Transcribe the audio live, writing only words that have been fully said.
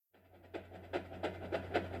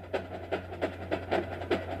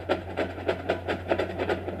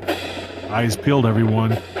Eyes peeled,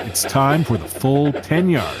 everyone. It's time for the full 10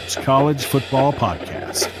 Yards College Football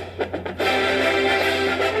Podcast.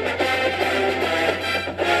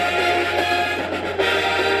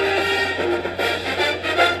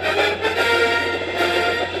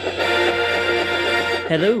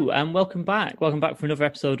 Hello and welcome back. Welcome back for another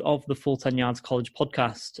episode of the Full 10 Yards College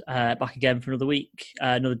Podcast. Back again for another week,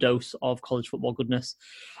 another dose of college football goodness.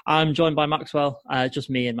 I'm joined by Maxwell, just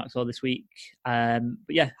me and Maxwell this week. But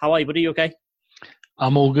yeah, how are you, buddy? You okay?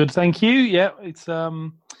 I'm all good, thank you. Yeah, it's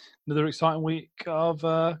another exciting week of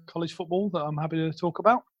college football that I'm happy to talk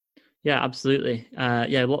about. Yeah, absolutely.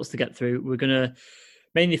 Yeah, lots to get through. We're going to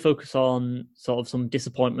mainly focus on sort of some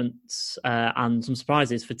disappointments and some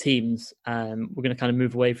surprises for teams. We're going to kind of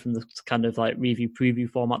move away from the kind of like review preview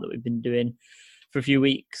format that we've been doing for a few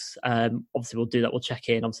weeks. Obviously, we'll do that. We'll check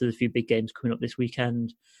in. Obviously, there's a few big games coming up this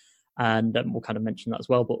weekend, and we'll kind of mention that as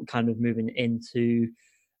well. But kind of moving into,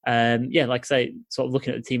 like I say, sort of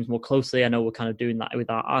looking at the teams more closely. I know we're kind of doing that with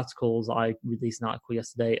our articles. I released an article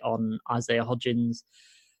yesterday on Isaiah Hodgins.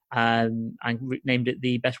 And named it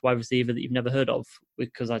the best wide receiver that you've never heard of,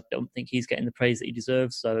 because I don't think he's getting the praise that he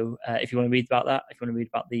deserves. So if you want to read about that, if you want to read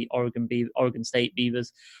about the Oregon State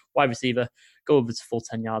Beavers wide receiver, go over to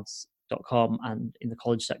full10yards.com, and in the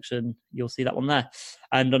college section, you'll see that one there.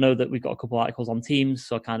 And I know that we've got a couple of articles on teams,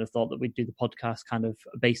 so I kind of thought that we'd do the podcast kind of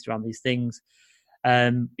based around these things.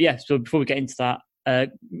 So before we get into that,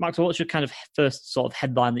 Maxwell, what's your kind of first sort of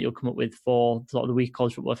headline that you'll come up with for sort of the week of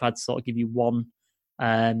college football? If I had to sort of give you one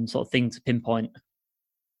sort of thing to pinpoint.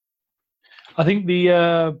 I think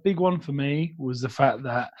the big one for me was the fact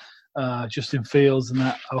that Justin Fields and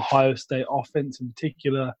that Ohio State offense in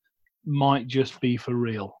particular might just be for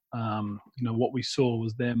real. What we saw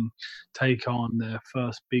was them take on their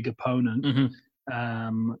first big opponent,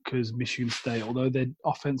 because Michigan State, although their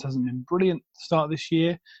offense hasn't been brilliant to start this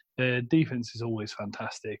year, their defense is always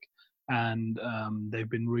fantastic. And they've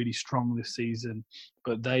been really strong this season,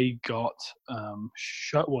 but they got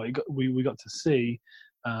shut. Well, we got to see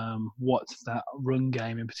what that run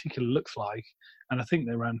game in particular looks like, and I think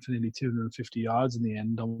they ran for nearly 250 yards in the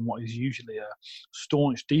end on what is usually a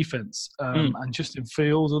staunch defense. And Justin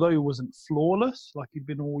Fields, although he wasn't flawless like he'd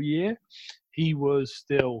been all year, he was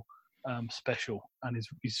still special, and he's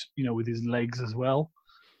with his legs as well.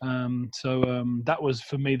 That was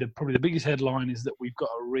for me probably the biggest headline, is that we've got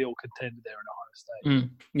a real contender there in Ohio State.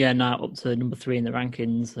 Yeah, now up to number 3 in the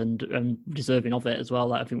rankings and deserving of it as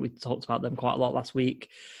well. I think we talked about them quite a lot last week,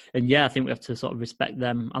 and yeah, I think we have to sort of respect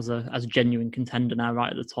them as a genuine contender now, right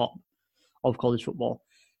at the top of college football.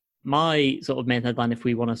 My sort of main headline, if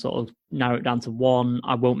we want to sort of narrow it down to one,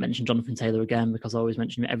 I won't mention Jonathan Taylor again because I always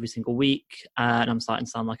mention him every single week, and I'm starting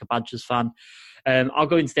to sound like a Badgers fan. I'll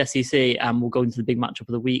go into the SEC and we'll go into the big matchup of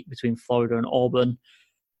the week between Florida and Auburn.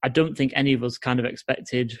 I don't think any of us kind of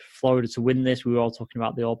expected Florida to win this. We were all talking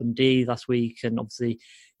about the Auburn D last week, and obviously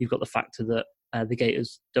you've got the factor that the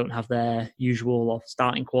Gators don't have their usual or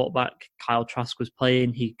starting quarterback. Kyle Trask was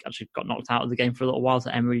playing. He actually got knocked out of the game for a little while,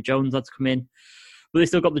 so Emory Jones had to come in. But they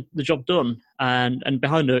still got the job done. And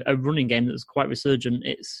behind a running game that's quite resurgent,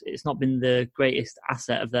 it's not been the greatest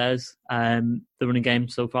asset of theirs, the running game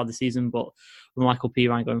so far this season. But Michael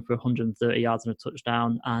Pirine going for 130 yards and a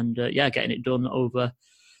touchdown, and getting it done over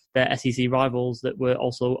their SEC rivals that were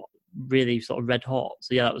also really sort of red hot.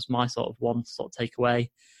 So yeah, that was my sort of one to sort of take away.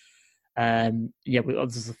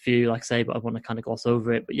 There's a few, like I say, but I want to kind of gloss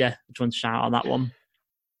over it. But yeah, I just want to shout out on that one.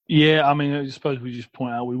 Yeah, I mean, I suppose we just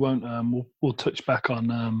point out we won't. We'll touch back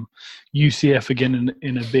on UCF again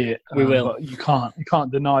in a bit. We will. But you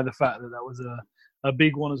can't deny the fact that was a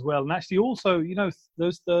big one as well. And actually, also,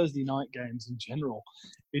 those Thursday night games in general,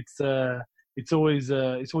 it's always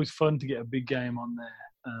fun to get a big game on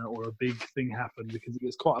there or a big thing happen, because it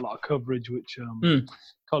gets quite a lot of coverage, which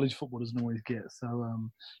college football doesn't always get. So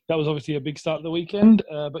that was obviously a big start of the weekend.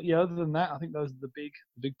 But yeah, other than that, I think those are the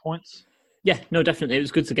big points. Yeah, no, definitely. It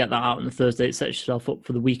was good to get that out on the Thursday. It sets yourself up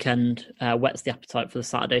for the weekend, whets the appetite for the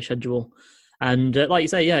Saturday schedule. And like you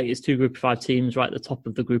say, yeah, it's 2 Group of 5 teams right at the top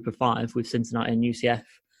of the Group of 5 with Cincinnati and UCF,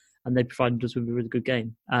 and they provided us with a really good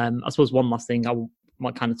game. I suppose one last thing I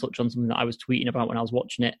might kind of touch on, something that I was tweeting about when I was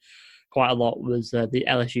watching it quite a lot, was the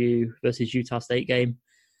LSU versus Utah State game.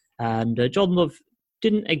 And Jordan Love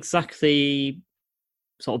didn't exactly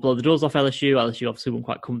sort of blow the doors off LSU. LSU obviously won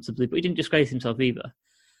quite comfortably, but he didn't disgrace himself either.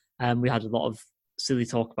 We had a lot of silly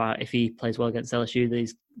talk about if he plays well against LSU, that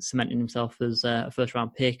he's cementing himself as a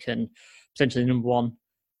first-round pick and potentially number 1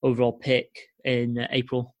 overall pick in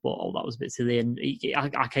April. But all that was a bit silly, and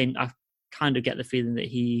I kind of get the feeling that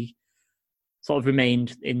he sort of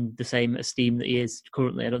remained in the same esteem that he is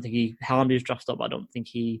currently. I don't think he held his draft up. I don't think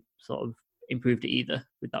he sort of improved it either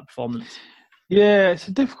with that performance. Yeah, it's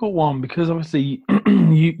a difficult one because obviously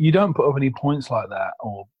you don't put up any points like that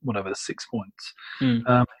or whatever, 6 points.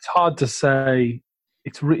 It's hard to say.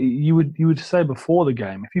 You would say before the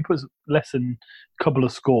game, if you put less than a couple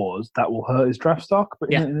of scores, that will hurt his draft stock.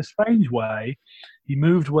 But in a strange way, he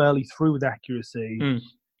moved well. He threw with accuracy.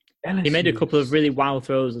 He made a couple of really wild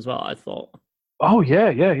throws as well, I thought. Oh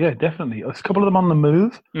yeah, definitely. A couple of them on the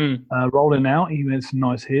move, rolling out. He made some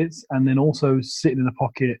nice hits, and then also sitting in the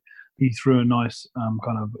pocket, he threw a nice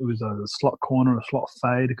it was a slot corner, a slot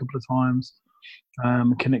fade a couple of times.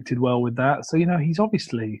 Connected well with that. So, he's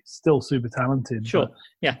obviously still super talented. Sure,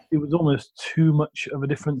 yeah. It was almost too much of a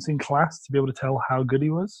difference in class to be able to tell how good he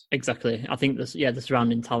was. Exactly. I think the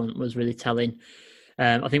surrounding talent was really telling.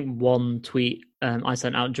 I think one tweet I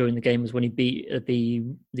sent out during the game was when he beat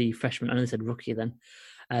the freshman, I only said rookie then,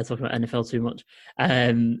 talking about NFL too much,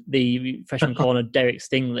 the freshman corner Derek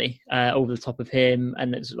Stingley over the top of him,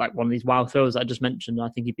 and it's like one of these wild throws I just mentioned. I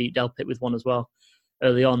think he beat Delpit with one as well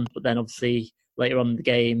early on, but then obviously later on in the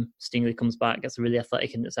game, Stingley comes back, gets a really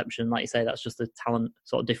athletic interception. Like you say, that's just the talent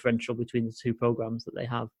sort of differential between the two programs that they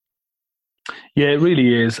have. Yeah, it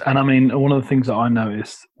really is. And I mean, one of the things that I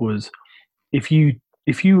noticed was if you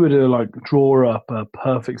were to draw up a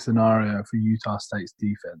perfect scenario for Utah State's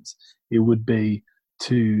defense, it would be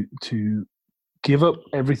to give up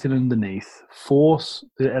everything underneath, force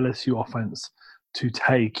the LSU offense to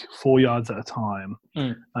take 4 yards at a time,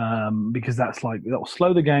 because that'll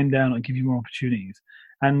slow the game down and give you more opportunities.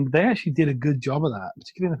 And they actually did a good job of that,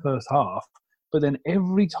 particularly in the first half. But then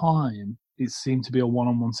every time it seemed to be a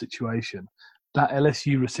one-on-one situation, that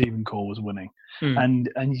LSU receiving core was winning, and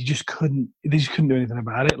they just couldn't do anything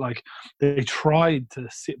about it. Like, they tried to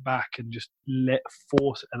sit back and just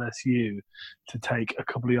force LSU to take a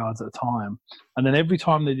couple of yards at a time, and then every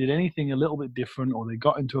time they did anything a little bit different or they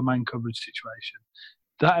got into a man coverage situation,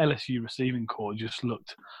 that LSU receiving core just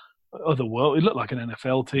looked otherworldly. It looked like an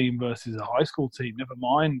NFL team versus a high school team. Never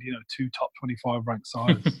mind, 2 top 25 ranked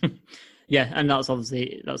sides. Yeah, and that's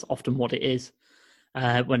often what it is.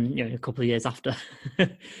 When a couple of years after,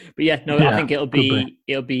 but I think it'll be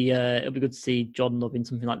good to see Jordan Love in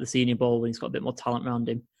something like the Senior Bowl when he's got a bit more talent around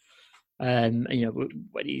him, and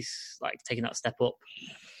when he's taking that step up.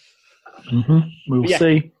 We'll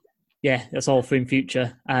see. Yeah, that's all for in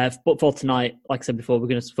future. But for tonight, like I said before, we're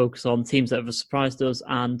going to focus on teams that have surprised us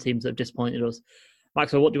and teams that have disappointed us.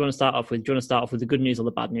 Maxwell, what do you want to start off with? Do you want to start off with the good news or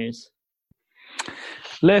the bad news?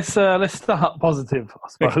 Let's start positive, I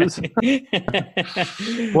suppose.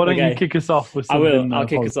 Why don't you kick us off with something? I will. I'll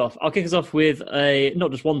kick us off. I'll kick us off with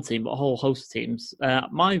not just one team, but a whole host of teams.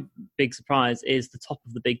 My big surprise is the top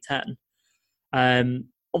of the Big Ten.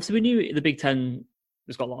 Obviously, we knew the Big Ten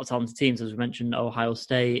has got a lot of talented teams, as we mentioned. Ohio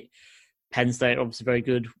State, Penn State, obviously very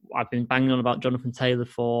good. I've been banging on about Jonathan Taylor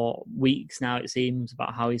for weeks now, it seems,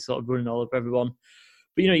 about how he's sort of running all over everyone.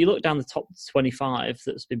 But, you look down the top 25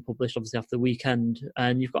 that's been published, obviously, after the weekend,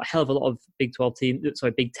 and you've got a hell of a lot of Big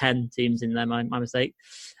 10 teams in there, my mistake,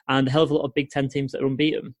 and a hell of a lot of Big 10 teams that are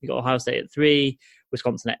unbeaten. You've got Ohio State at 3,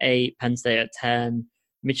 Wisconsin at 8, Penn State at 10,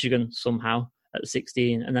 Michigan somehow at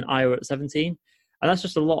 16, and then Iowa at 17. And that's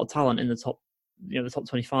just a lot of talent in the top, the top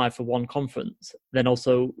 25 for one conference. Then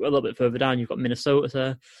also a little bit further down, you've got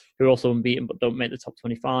Minnesota, who are also unbeaten but don't make the top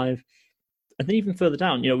 25. And then even further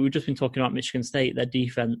down, we've just been talking about Michigan State, their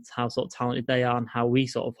defense, how sort of talented they are and how we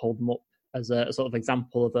sort of hold them up as a sort of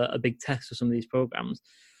example of a big test for some of these programs.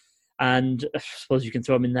 And I suppose you can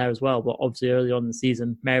throw them in there as well. But obviously early on in the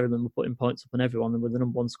season, Maryland were putting points up on everyone and were the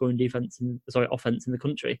number one scoring offense in the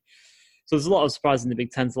country. So there's a lot of surprise in the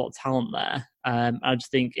Big Ten, there's a lot of talent there. I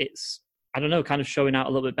just think it's, kind of showing out a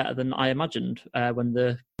little bit better than I imagined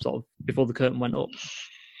when before the curtain went up.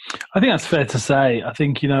 I think that's fair to say. I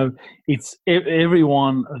think, it's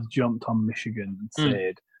everyone has jumped on Michigan and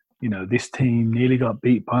said, this team nearly got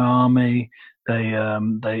beat by Army. They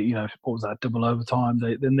what was that, double overtime?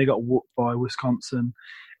 Then they got whooped by Wisconsin.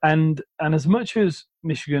 And as much as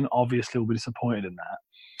Michigan obviously will be disappointed in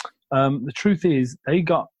that, the truth is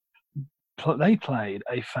they played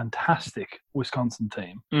a fantastic Wisconsin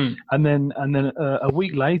team, and then a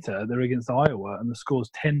week later they're against Iowa and the score's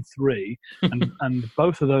 10-3, and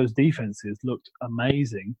both of those defenses looked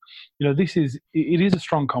amazing. It is a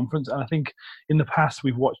strong conference, and I think in the past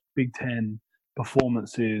we've watched Big Ten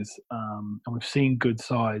performances, and we've seen good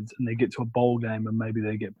sides, and they get to a bowl game and maybe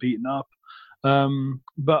they get beaten up.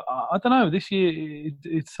 But I don't know. This year,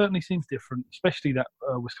 it certainly seems different, especially that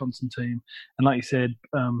Wisconsin team. And like you said,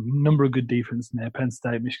 number of good defense in there, Penn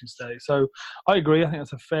State, Michigan State. So I agree. I think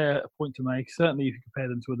that's a fair point to make. Certainly, if you compare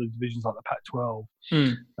them to other divisions like the Pac-12.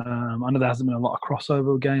 I know there hasn't been a lot of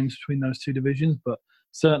crossover games between those two divisions, but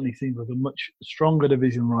certainly seems like a much stronger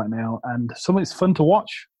division right now, and something that's fun to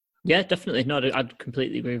watch. Yeah, definitely. No, I'd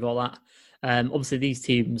completely agree with all that. Obviously, these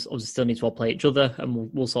teams still need to all play each other,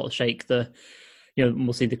 and we'll sort of shake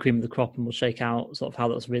we'll see the cream of the crop, and we'll shake out sort of how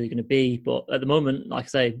that's really going to be. But at the moment, like I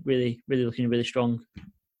say, really, really looking really strong.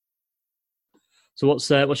 So what's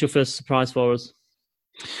your first surprise for us?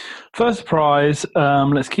 First surprise,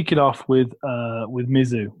 let's kick it off with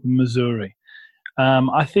Mizzou, Missouri.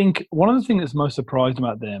 I think one of the things that's most surprised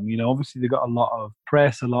about them, obviously they've got a lot of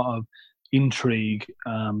press, a lot of intrigue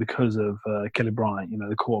because of Kelly Bryant,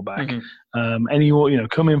 the quarterback.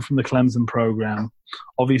 Coming from the Clemson program,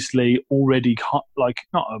 obviously already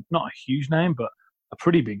not a huge name, but a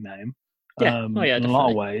pretty big name. In a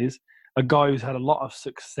lot of ways. A guy who's had a lot of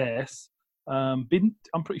success. I'm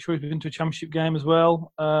pretty sure he's been to a championship game as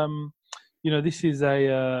well. This is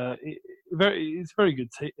a very good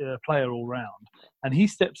player all round, and he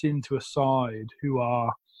steps into a side who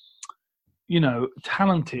are,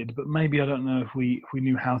 talented, but maybe I don't know if we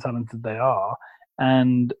knew how talented they are.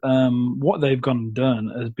 And what they've gone and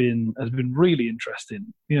done has been really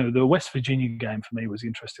interesting. The West Virginia game for me was the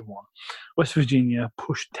interesting one. West Virginia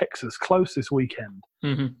pushed Texas close this weekend.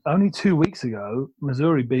 Only 2 weeks ago,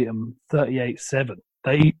 Missouri beat them 38-7.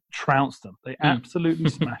 They trounced them. They absolutely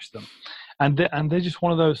smashed them. And they're just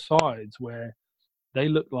one of those sides where they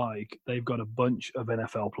look like they've got a bunch of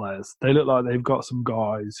NFL players. They look like they've got some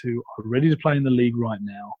guys who are ready to play in the league right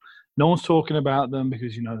now. No one's talking about them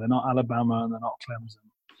because, they're not Alabama and they're not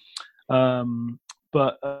Clemson.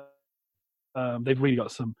 But they've really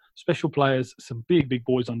got some special players, some big, big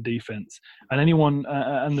boys on defense. And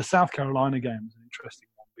and the South Carolina game is an interesting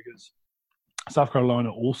one because South Carolina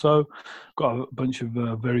also got a bunch of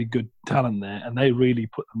very good talent there, and they really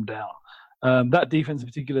put them down. That defense in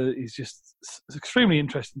particular is just extremely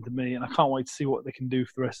interesting to me, and I can't wait to see what they can do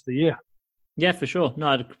for the rest of the year. Yeah, for sure. No,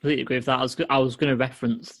 I'd completely agree with that. I was going to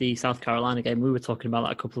reference the South Carolina game. We were talking about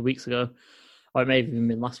that a couple of weeks ago, or it may have even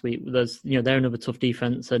been last week. They're another tough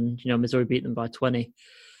defense, and Missouri beat them by 20.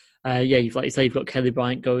 Like you say, you've got Kelly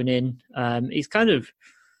Bryant going in. He's kind of,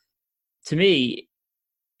 to me,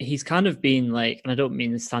 he's kind of been like, and I don't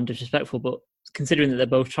mean this to sound disrespectful, but considering that they're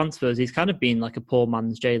both transfers, he's kind of been like a poor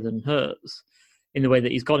man's Jalen Hurts in the way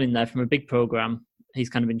that he's gone in there from a big program. He's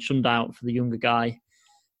kind of been shunned out for the younger guy.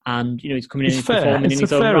 And, he's coming in and performing in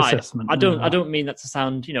his own right. I don't mean that to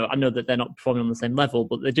sound, I know that they're not performing on the same level,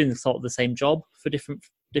 but they're doing sort of the same job for different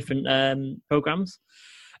programs.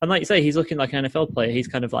 And like you say, he's looking like an NFL player. He's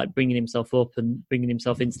kind of like bringing himself up and bringing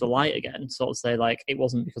himself into the light again. Sort of say like, it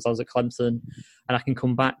wasn't because I was at Clemson and I can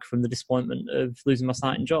come back from the disappointment of losing my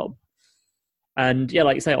starting job. And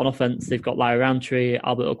like you say, on offense, they've got Larry Roundtree,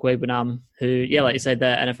 Albert Okwuegbunam, who, like you said,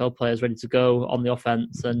 they're NFL players ready to go on the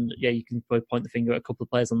offense. And you can probably point the finger at a couple of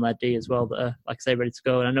players on their D as well that are, like I say, ready to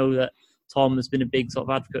go. And I know that Tom has been a big sort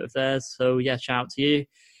of advocate of theirs. So shout out to you.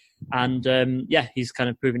 And he's kind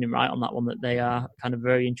of proving him right on that one, that they are kind of a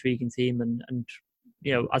very intriguing team. And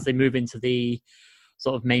as they move into the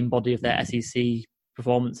sort of main body of their SEC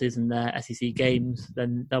performances and their SEC games,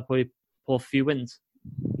 then they'll probably pull a few wins.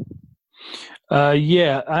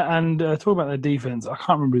 And talk about their defense. I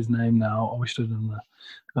can't remember his name now. I wish I'd done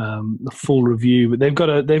the full review. But they've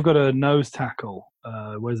got a nose tackle.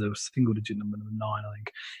 Where's a single digit number 9, I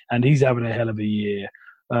think, and he's having a hell of a year.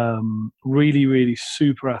 Really, really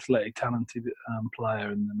super athletic, talented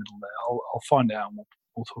player in the middle there. I'll find out and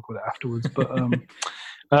we'll talk about it afterwards. But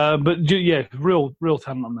real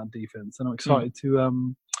talent on that defense, and I'm excited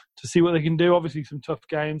to see what they can do. Obviously, some tough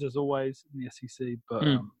games as always in the SEC, but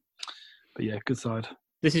good side.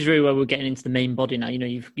 This is really where we're getting into the main body now.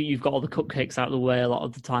 You've got all the cupcakes out of the way a lot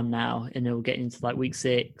of the time now, and we're getting into like week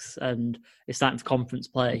 6, and it's starting for conference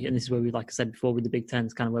play. And this is where we, like I said before, with the Big Ten,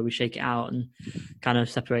 is kind of where we shake it out and kind of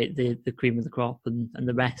separate the cream of the crop and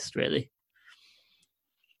the rest, really.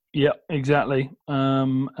 Yeah, exactly.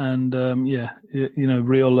 Real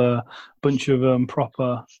bunch of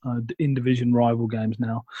proper in-division rival games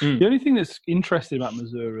now. The only thing that's interesting about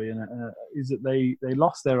Missouri is that they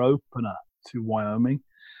lost their opener to Wyoming.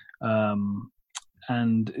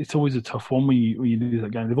 And it's always a tough one when you lose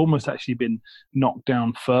that game. They've almost actually been knocked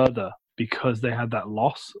down further because they had that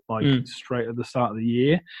loss straight at the start of the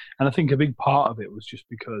year. And I think a big part of it was just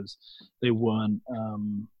because they weren't,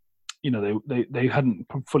 they hadn't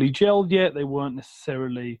fully gelled yet. They weren't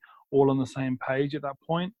necessarily all on the same page at that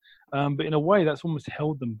point. But in a way, that's almost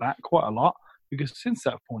held them back quite a lot, because since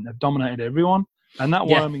that point, they've dominated everyone. And that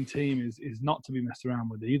Wyoming team is not to be messed around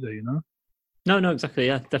with either, you know? No, exactly.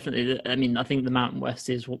 Yeah, definitely. I mean, I think the Mountain West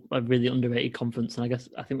is a really underrated conference, and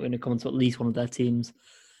I think we're going to come to at least one of their teams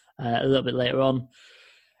a little bit later on.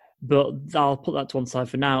 But I'll put that to one side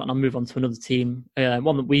for now, and I'll move on to another team,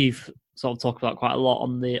 one that we've sort of talked about quite a lot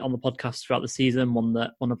on the podcast throughout the season, one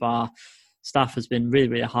that one of our staff has been really,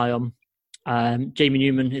 really high on. Jamie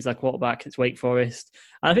Newman is their quarterback. It's Wake Forest.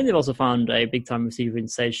 And I think they've also found a big-time receiver in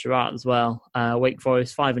Sage Surratt as well. Wake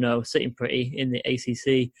Forest, 5-0, sitting pretty in the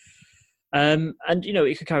ACC. And, you know,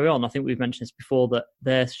 it could carry on. I think we've mentioned this before, that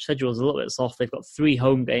their schedule is a little bit soft. They've got 3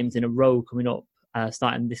 home games in a row coming up,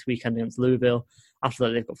 starting this weekend against Louisville. After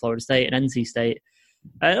that, they've got Florida State and NC State.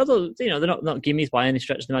 Although, you know, they're not gimmies by any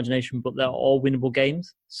stretch of the imagination, but they're all winnable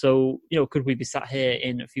games. So, you know, could we be sat here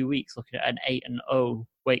in a few weeks looking at an 8-0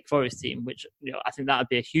 Wake Forest team, which, you know, I think that would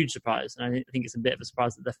be a huge surprise. And I think it's a bit of a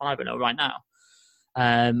surprise that they're 5-0 right now.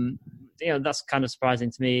 You know, that's kind of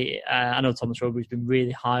surprising to me. I know Thomas Roby's been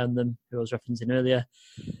really high on them, who I was referencing earlier.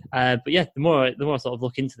 But yeah, the more I sort of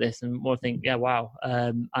look into this, and more I think, yeah, wow.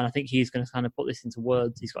 And I think he's going to kind of put this into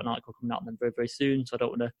words. He's got an article coming out on them very, very soon, so I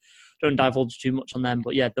don't want to divulge too much on them.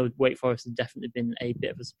 But yeah, the Wake Forest has definitely been a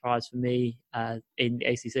bit of a surprise for me in the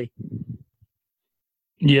ACC.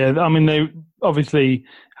 Yeah, I mean, they obviously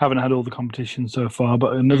haven't had all the competition so far,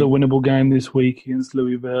 but another winnable game this week against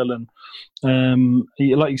Louisville. And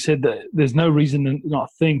like you said, there's no reason to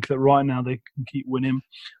not think that right now they can keep winning.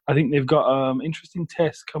 I think they've got interesting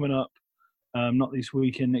tests coming up, not this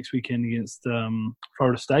weekend, next weekend against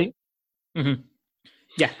Florida State. Mm-hmm.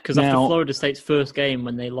 Yeah, because after Florida State's first game,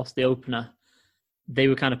 when they lost the opener, they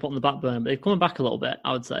were kind of put on the back burner, but they've come back a little bit,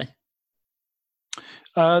 I would say.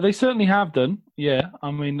 They certainly have done, yeah.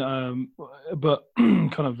 I mean, but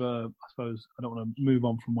kind of, I suppose, I don't want to move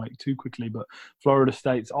on from Wake too quickly, but Florida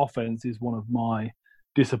State's offense is one of my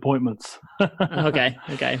disappointments. Okay,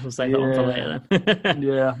 we'll save that one for later then.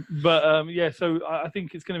 Yeah, but so I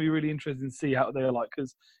think it's going to be really interesting to see how they're like,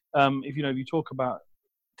 because if you talk about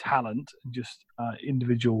talent and just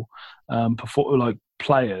individual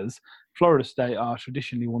players, Florida State are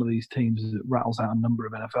traditionally one of these teams that rattles out a number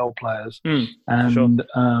of NFL players. And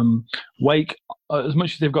sure. Wake, as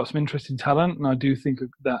much as they've got some interesting talent, and I do think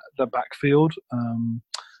that the backfield,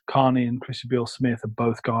 Carney and Christian Beal-Smith are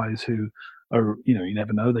both guys who are, you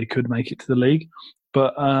never know, they could make it to the league.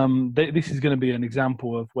 But this is going to be an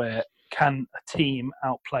example of where can a team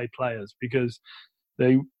outplay players, because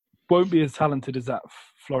they won't be as talented as that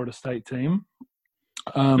Florida State team.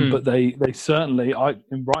 But they certainly,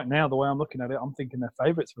 right now, the way I'm looking at it, I'm thinking they're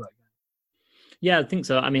favourites for that game. Yeah, I think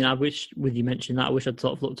so. I mean, I wish, with you mentioning that, I wish I'd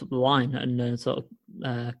sort of looked up the line and sort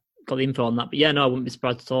of got the info on that. But yeah, no, I wouldn't be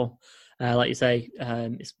surprised at all. Like you say,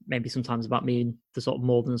 it's maybe sometimes about being the sort of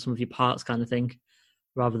more than some of your parts kind of thing,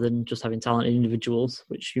 rather than just having talented individuals,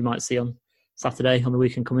 which you might see on Saturday on the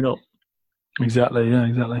weekend coming up. Exactly, yeah,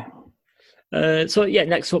 exactly. So yeah,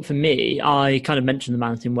 next up for me, I kind of mentioned the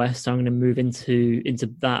Mountain West, so I'm going to move into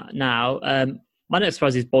that now. My next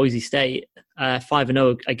surprise is Boise State,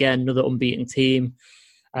 5-0 again, another unbeaten team.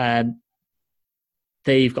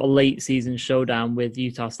 They've got a late season showdown with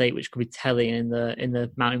Utah State, which could be telling in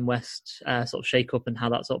the Mountain West sort of shake up and how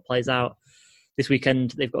that sort of plays out. This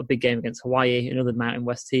weekend, they've got a big game against Hawaii, another Mountain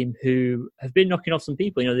West team who have been knocking off some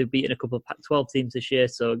people. They've beaten a couple of Pac-12 teams this year,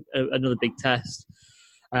 so another big test.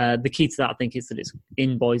 The key to that, I think, is that it's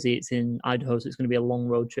in Boise, it's in Idaho, so it's going to be a long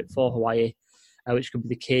road trip for Hawaii, which could be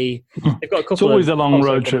the key. They've got a couple. It's always a long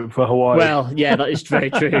road trip for Hawaii. Well, yeah, that is very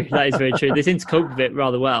true. That is very true. They seem to cope with it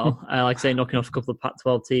rather well, like I say, knocking off a couple of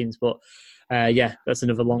Pac-12 teams. But yeah, that's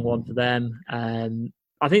another long one for them.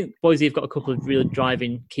 I think Boise have got a couple of really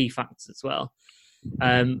driving key factors as well.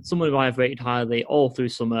 Someone who I have rated highly all through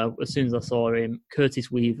summer, as soon as I saw him, Curtis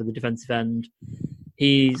Weaver, the defensive end.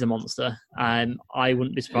 He's a monster. I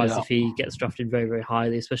wouldn't be surprised if he gets drafted very, very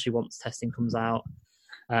highly, especially once testing comes out.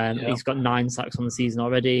 He's got 9 sacks on the season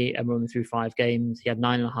already and running through 5 games. He had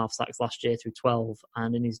 9.5 sacks last year through 12,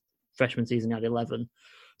 and in his freshman season he had 11.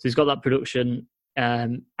 So he's got that production.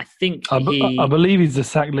 I think I believe he's the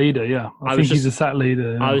sack leader, yeah. I think he's a sack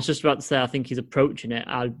leader. Yeah. I was just about to say, I think he's approaching it.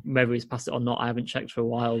 Whether he's passed it or not, I haven't checked for a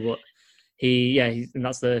while, but and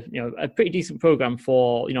that's a pretty decent program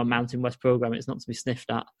for, Mountain West program. It's not to be sniffed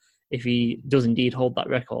at if he does indeed hold that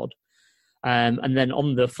record. And then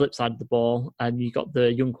on the flip side of the ball, you've got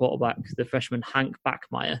the young quarterback, the freshman Hank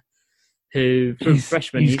Bachmeier, who, for a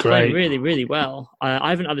freshman, he's playing really, really well. I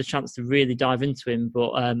haven't had a chance to really dive into him,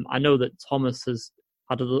 but I know that Thomas has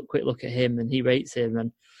had a quick look at him and he rates him.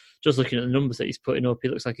 And just looking at the numbers that he's putting up, he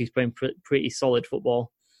looks like he's playing pretty solid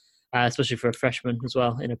football, especially for a freshman as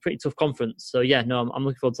well, in a pretty tough conference. So, yeah, no, I'm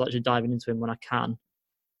looking forward to actually diving into him when I can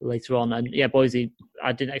later on. And, yeah, Boise,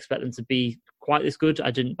 I didn't expect them to be quite this good.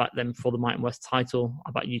 I didn't back them for the Mountain West title.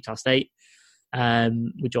 I backed Utah State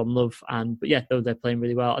with John Love. But, yeah, though they're playing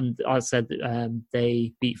really well. And I said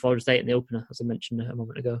they beat Florida State in the opener, as I mentioned a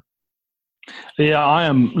moment ago. Yeah, I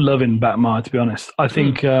am loving Batmire, to be honest. I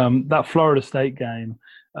think that Florida State game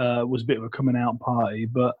was a bit of a coming out party,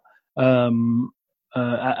 but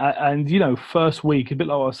and you know, first week, a bit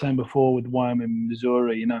like what I was saying before with Wyoming,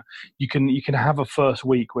 Missouri, you know, you can have a first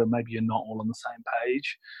week where maybe you're not all on the same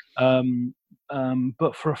page,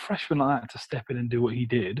 but for a freshman like that to step in and do what he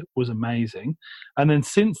did was amazing. And then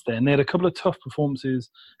since then, they had a couple of tough performances.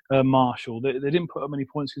 Marshall, they didn't put up many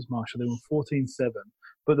points against Marshall. They were 14-7.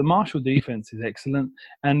 But the Marshall defense is excellent,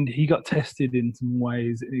 and he got tested in some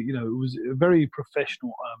ways. You know, it was a very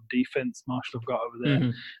professional defense Marshall have got over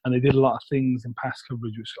there, and they did a lot of things in pass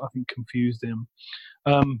coverage, which I think confused him.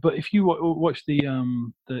 But if you watch the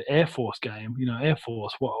Air Force game, you know, Air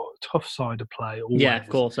Force, what a tough side to play. Always. Yeah, of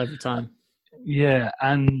course, every time. Yeah,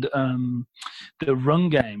 and the run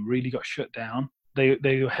game really got shut down. They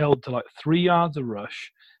were held to like 3 yards a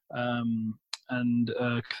rush. And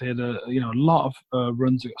they had a lot of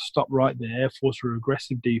runs that got stopped right there. Air Force were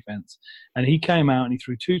aggressive defense, and he came out and he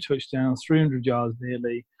threw 2 touchdowns, 300 yards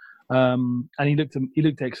nearly, and he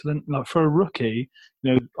looked excellent. Like for a rookie,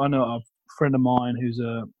 you know, I know a friend of mine who's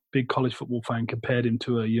a big college football fan compared him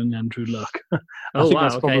to a young Andrew Luck. I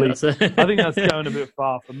think that's going a bit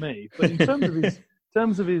far for me. But in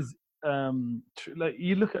terms of his, like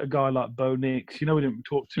you look at a guy like Bo Nix. You know, we didn't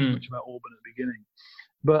talk too much about Auburn at the beginning.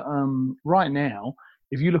 But right now,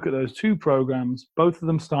 if you look at those 2 programs, both of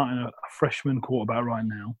them starting a freshman quarterback right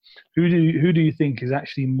now, who do you think is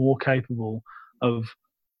actually more capable of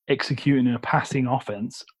executing a passing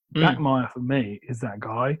offense? Batmire, for me, is that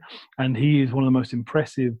guy, and he is one of the most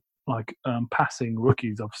impressive passing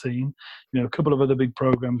rookies I've seen. You know, a couple of other big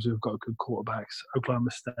programs who've got good quarterbacks.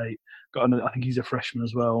 Oklahoma State got another, I think he's a freshman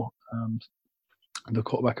as well. The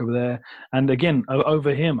quarterback over there, and again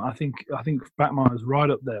over him, I think Batmire is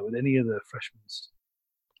right up there with any of the freshmen.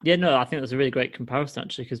 Yeah, no, I think that's a really great comparison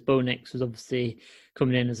actually, because Bo Nix was obviously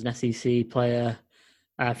coming in as an SEC player,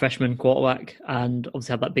 freshman quarterback, and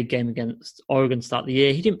obviously had that big game against Oregon start of the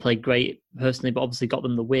year. He didn't play great personally, but obviously got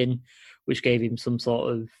them the win, which gave him some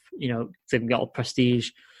sort of, you know, even got all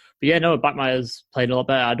prestige. But yeah, no, Batmire's played a lot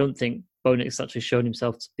better. I don't think Bo Nix actually shown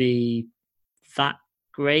himself to be that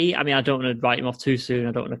great. I mean, I don't want to write him off too soon.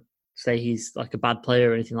 I don't want to say he's like a bad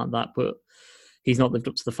player or anything like that, but he's not lived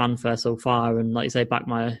up to the fanfare so far. And like you say,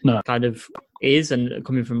 Batmire kind of is, and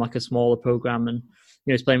coming from like a smaller program, and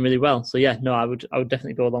you know, he's playing really well. So yeah, no, I would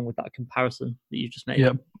definitely go along with that comparison that you just made.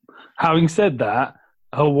 Yeah. Having said that,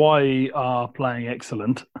 Hawaii are playing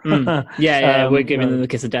excellent. Yeah, we're giving them the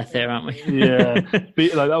kiss of death here, aren't we? Yeah,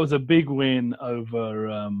 that was a big win over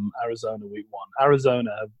Arizona week 1.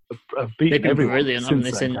 Arizona have beaten They've been everyone brilliant, haven't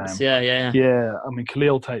they? Since yeah. I mean,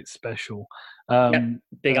 Khalil Tate's special.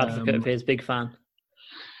 Big advocate of his, big fan.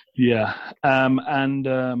 Yeah,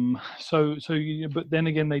 so but then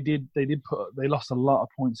again, they lost a lot of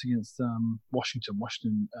points against Washington.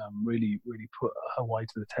 Washington really put Hawaii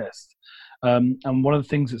to the test. And one of the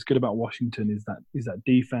things that's good about Washington is that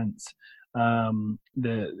defense.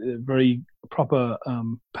 The very proper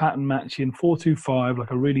pattern matching 4-2-5,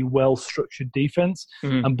 like a really well structured defense.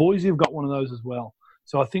 And Boise have got one of those as well.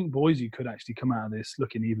 So I think Boise could actually come out of this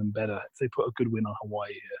looking even better if they put a good win on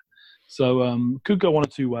Hawaii here. So could go one or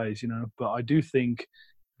two ways, you know. But I do think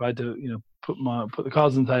if I had to, you know, put the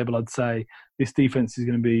cards on the table, I'd say this defense is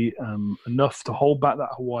going to be enough to hold back that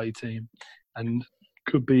Hawaii team, and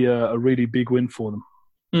could be a really big win for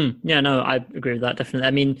them. Yeah, no, I agree with that, definitely.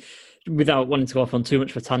 I mean, without wanting to go off on too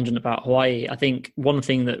much of a tangent about Hawaii, I think one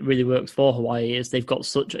thing that really works for Hawaii is they've got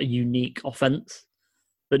such a unique offense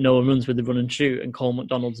that no one runs with the run and shoot, and Cole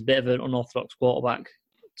McDonald's a bit of an unorthodox quarterback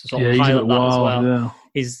to sort of pilot that as well. Yeah.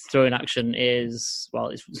 His throwing action is,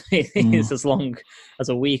 it's as long as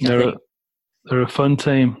a week, I think. They're a fun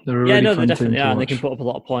team. They're a really fun they definitely team are, and they can put up a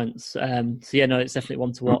lot of points. So yeah, no, it's definitely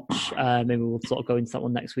one to watch. Maybe we'll sort of go into that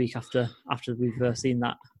one next week after we've seen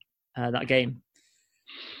that game.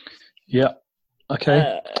 Yeah.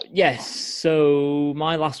 Okay. Yes. So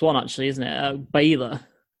my last one, actually, isn't it? Baylor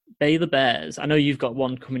Bears. I know you've got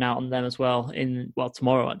one coming out on them as well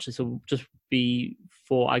tomorrow, actually. So just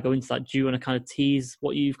before I go into that, do you want to kind of tease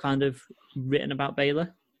what you've kind of written about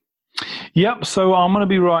Baylor? Yep. So I'm going to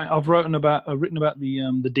be right. I've written about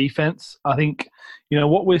the defense. I think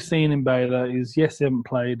what we're seeing in Baylor is, yes, they haven't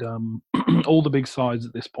played all the big sides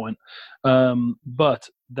at this point, but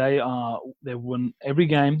they've won every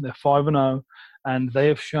game. They're 5-0, and they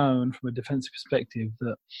have shown from a defensive perspective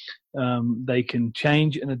that they can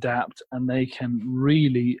change and adapt, and they can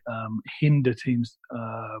really hinder teams'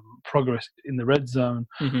 progress in the red zone.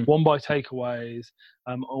 Mm-hmm. One, by takeaways,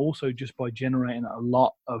 also just by generating a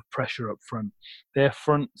lot of pressure up front. Their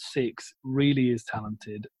front six really is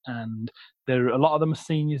talented, and a lot of them are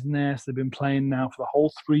seniors in there, so they've been playing now for the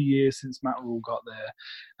whole 3 years since Matt Rule got there,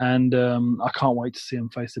 and I can't wait to see them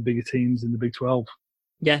face the bigger teams in the Big 12.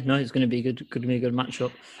 Yeah, no, it's going to be a good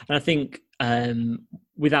matchup. And I think,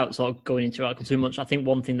 without sort of going into the article too much, I think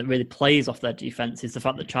one thing that really plays off their defense is the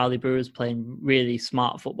fact that Charlie Brewer is playing really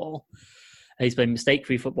smart football. He's playing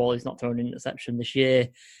mistake-free football. He's not throwing an interception this year.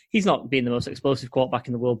 He's not being the most explosive quarterback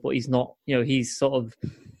in the world, but he's not, he's sort of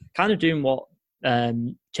kind of doing what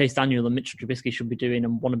Chase Daniel and Mitchell Trubisky should be doing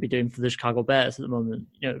and want to be doing for the Chicago Bears at the moment.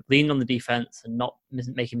 Leaning on the defense and not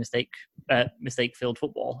making mistake-filled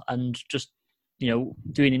football, and just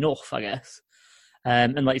doing enough, I guess.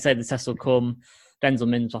 And like you say, the test will come. Denzel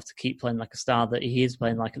Mims will have to keep playing like a star that he is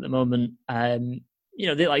playing like at the moment. Like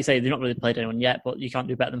you say, they've not really played anyone yet, but you can't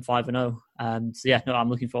do better than 5-0. So yeah, no, I'm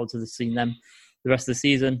looking forward to seeing them the rest of the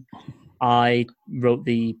season. I wrote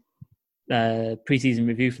the preseason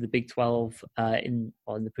review for the Big 12 in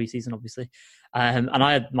the preseason, obviously, and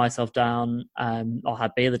I had myself down, or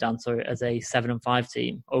had Baylor down, as a 7-5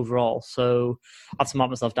 team overall. So I had to mark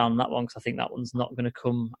myself down on that one because I think that one's not going to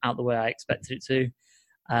come out the way I expected it to.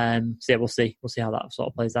 So yeah, we'll see how that sort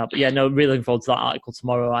of plays out. But yeah, no, really looking forward to that article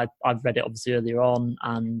tomorrow. I've read it obviously earlier on,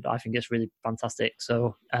 and I think it's really fantastic.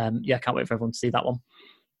 So yeah, can't wait for everyone to see that one.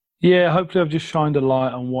 Yeah, hopefully I've just shined a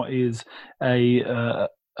light on what is a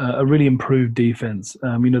really improved defense.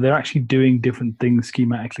 They're actually doing different things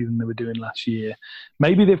schematically than they were doing last year.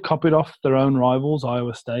 Maybe they've copied off their own rivals,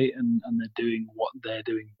 Iowa State, and they're doing what they're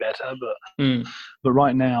doing better. But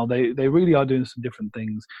right now, they really are doing some different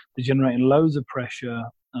things. They're generating loads of pressure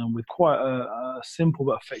with quite a simple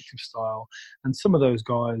but effective style. And some of those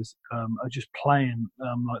guys are just playing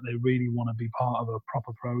like they really want to be part of a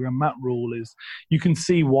proper program. Matt Rule you can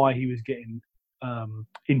see why he was getting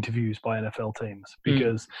interviews by NFL teams,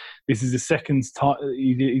 because this is the second time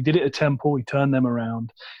he did it at Temple. He turned them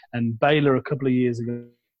around, and Baylor a couple of years ago,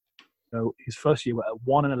 his first year were at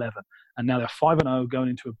 1-11, and now they're 5-0 going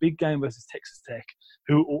into a big game versus Texas Tech,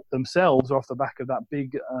 who themselves are off the back of that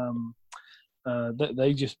big.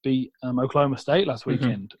 They just beat Oklahoma State last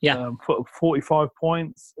weekend. Yeah, 45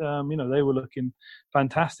 points. They were looking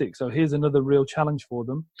fantastic. So here's another real challenge for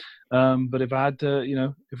them. But if I had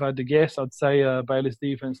to guess, I'd say Baylor's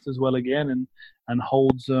defense does well again and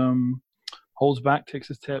holds back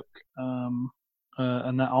Texas Tech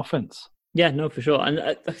and that offense. Yeah, no, for sure. And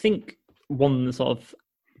I think one sort of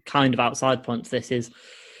kind of outside point to this is,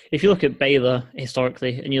 if you look at Baylor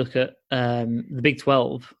historically and you look at the Big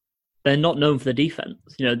 12. They're not known for their defense.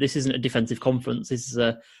 This isn't a defensive conference. This is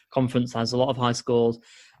a conference that has a lot of high scores. And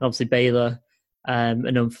obviously Baylor are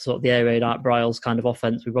known for sort of the air raid, Art Briles kind of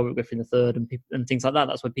offense with Robert Griffin III and things like that.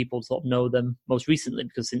 That's where people sort of know them most recently,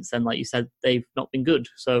 because since then, like you said, they've not been good.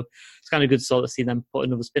 So it's kind of good to sort of see them put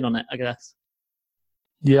another spin on it, I guess.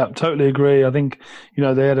 Yeah, totally agree. I think, they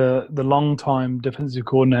had the long-time defensive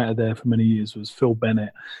coordinator there for many years was Phil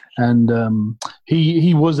Bennett. And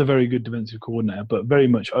he was a very good defensive coordinator, but very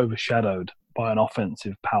much overshadowed by an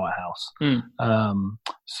offensive powerhouse.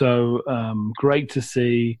 So great to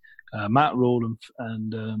see Matt Rule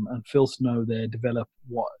and Phil Snow there develop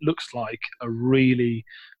what looks like a really,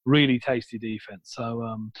 really tasty defense. So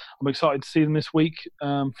I'm excited to see them this week,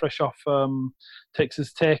 fresh off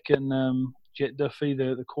Texas Tech, and Jet Duffy,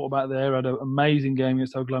 the quarterback there, had an amazing game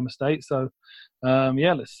against Oklahoma State. So,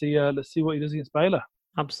 let's see what he does against Baylor.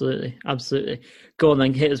 Absolutely. Go on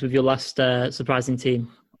then, hit us with your last surprising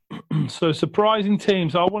team. So, surprising team.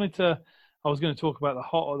 So, I was going to talk about the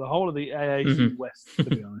whole of the AAC West, to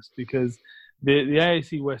be honest, because the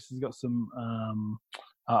AAC West has got some.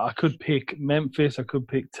 I could pick Memphis. I could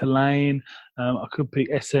pick Tulane. I could pick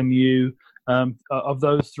SMU. Of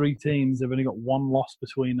those three teams, they've only got one loss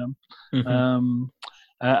between them. Let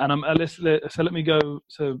me go.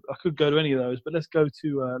 So I could go to any of those, but let's go to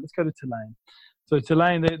Tulane. So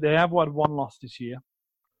Tulane, they have had one loss this year.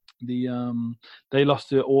 They lost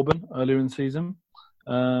to Auburn earlier in the season.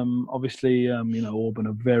 Obviously, Auburn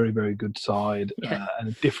a very, very good side, and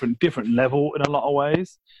a different level in a lot of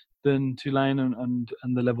ways than Tulane and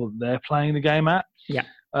the level that they're playing the game at. Yeah.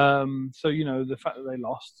 So the fact that they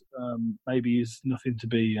lost maybe is nothing to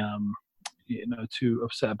be too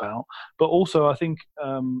upset about. But also, I think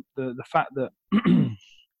the fact that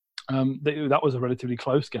that was a relatively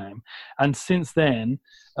close game, and since then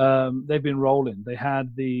they've been rolling. They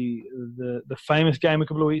had the famous game a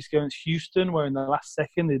couple of weeks ago against Houston, where in the last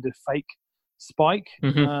second they did a fake spike.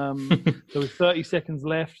 Mm-hmm. There was 30 seconds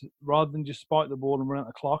left. Rather than just spike the ball and run out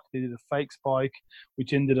the clock, they did a fake spike,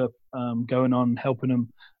 which ended up going on helping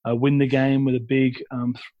them win the game with a big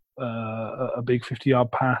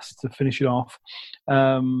 50-yard pass to finish it off.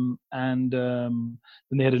 And then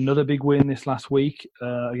they had another big win this last week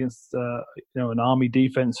against an Army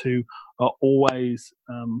defense who are always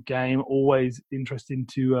game, always interesting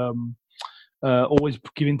to always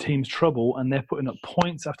giving teams trouble, and they're putting up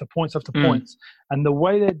points after points after points. And the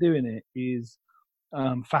way they're doing it is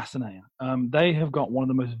fascinating. They have got one of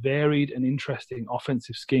the most varied and interesting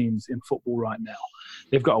offensive schemes in football right now.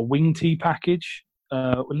 They've got a wing tee package,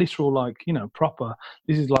 literal, proper.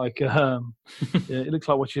 This is like it looks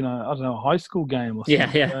like watching a high school game or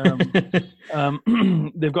something. Yeah.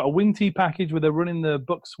 They've got a wing tee package where they're running the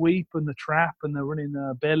buck sweep and the trap, and they're running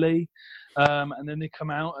the belly, and then they come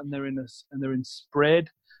out and they're in spread,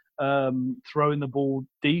 throwing the ball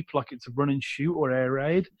deep like it's a run and shoot or air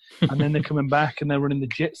raid, and then they're coming back and they're running the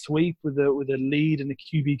jet sweep with a lead and a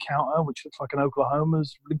QB counter, which looks like an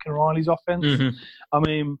Oklahoma's Lincoln Riley's offense. Mm-hmm. I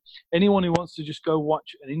mean, anyone who wants to just go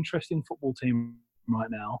watch an interesting football team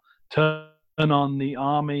right now, turn on the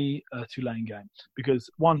Army Tulane game, because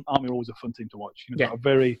Army are always a fun team to watch. A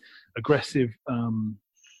very aggressive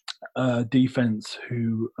defense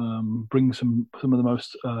who bring some of the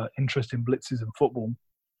most interesting blitzes in football.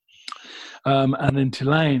 And then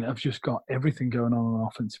Tulane have just got everything going on an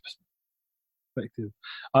offensive perspective.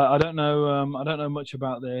 I don't know much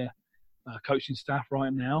about their coaching staff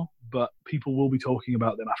right now, but people will be talking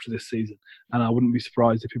about them after this season. And I wouldn't be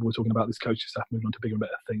surprised if people were talking about this coaching staff moving on to bigger and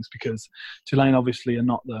better things, because Tulane obviously are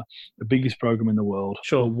not the biggest program in the world.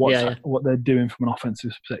 Sure. What they're doing from an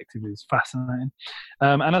offensive perspective is fascinating.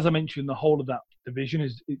 And as I mentioned, the whole of that division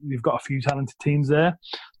you've got a few talented teams there.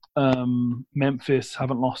 Memphis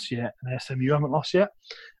haven't lost yet, and SMU haven't lost yet,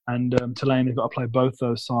 and Tulane have got to play both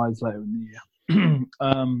those sides later in the year.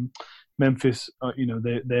 Memphis,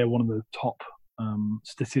 they're one of the top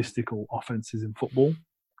statistical offenses in football,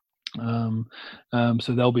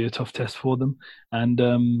 so they'll be a tough test for them.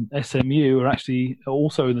 And SMU are actually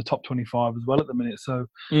also in the top 25 as well at the minute. So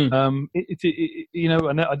and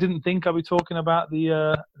I didn't think I'd be talking about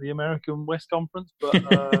the American West Conference, but.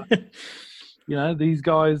 These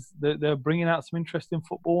guys, they're bringing out some interesting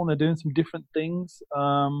football, and they're doing some different things.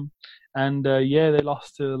 They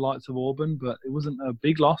lost to the likes of Auburn, but it wasn't a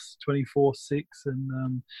big loss, 24-6,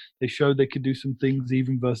 and they showed they could do some things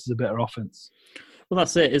even versus a better offense. Well,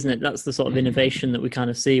 that's it, isn't it? That's the sort of innovation that we kind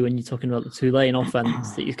of see when you're talking about the Tulane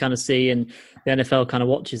offense that you kind of see, and the NFL kind of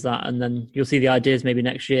watches that, and then you'll see the ideas maybe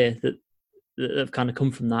next year that have kind of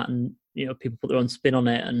come from that, and people put their own spin on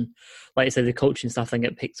it, and like you say, the coaching staff then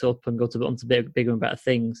get picked up and go onto bigger and better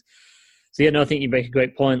things. So I think you make a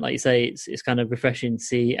great point. Like you say, it's kind of refreshing to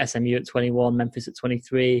see SMU at 21, Memphis at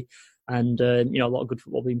 23, and a lot of good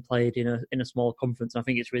football being played in a small conference. And I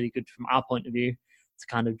think it's really good from our point of view to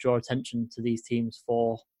kind of draw attention to these teams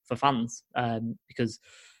for fans, because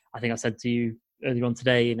I think I said to you earlier on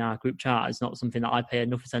today in our group chat, it's not something that I pay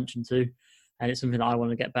enough attention to. And it's something that I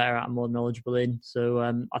want to get better at and more knowledgeable in. So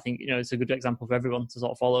I think it's a good example for everyone to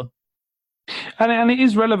sort of follow. And it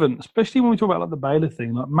is relevant, especially when we talk about the Baylor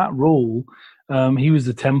thing. Like Matt Rule, he was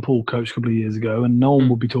the Temple coach a couple of years ago, and no one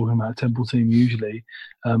would be talking about a Temple team usually.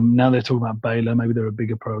 Now they're talking about Baylor. Maybe they're a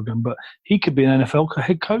bigger program, but he could be an NFL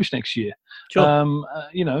head coach next year. Sure.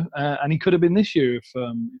 And he could have been this year if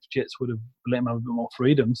Jets would have let him have a bit more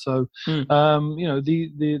freedom. So,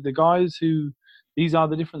 the guys who. These are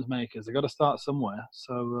the difference makers. They've got to start somewhere.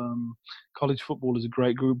 So college football is a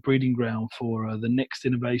great breeding ground for the next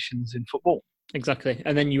innovations in football. Exactly.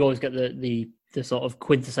 And then you always get the sort of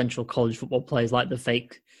quintessential college football players, like the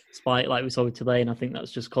fake spike like we saw with Tulane. I think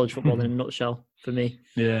that's just college football in a nutshell for me.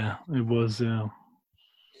 Yeah, it was, yeah.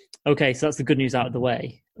 Okay, so that's the good news out of the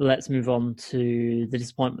way. Let's move on to the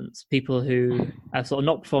disappointments. People who have sort of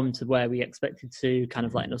not performed to where we expected to, kind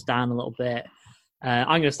of letting us down a little bit. I'm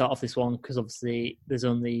going to start off this one because obviously there's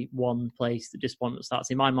only one place that disappointment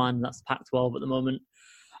starts in my mind, and that's the Pac-12 at the moment.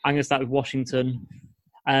 I'm going to start with Washington.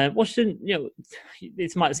 Washington,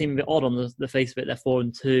 it might seem a bit odd on the face of it. They're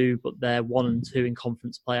 4-2, but they're 1-2 in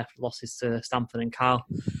conference play after losses to Stanford and Cal.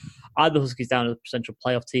 I had the Huskies down as a potential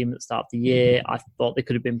playoff team at the start of the year. I thought they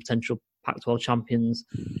could have been potential Pac-12 champions.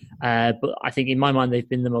 But I think in my mind, they've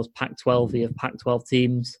been the most Pac-12-y of Pac-12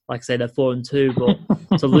 teams. Like I say, they're 4-2,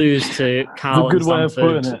 but to lose to Cal and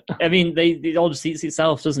Stanford, I mean, it all just eats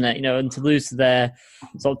itself, doesn't it? And to lose to their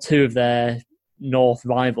sort of two of their North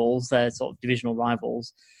rivals, their sort of divisional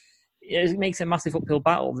rivals, it makes it a massive uphill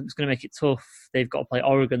battle. It's going to make it tough. They've got to play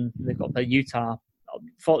Oregon. They've got to play Utah.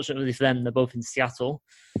 Fortunately for them, they're both in Seattle,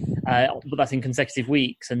 but that's in consecutive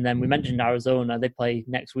weeks. And then we mentioned Arizona; they play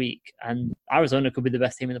next week, and Arizona could be the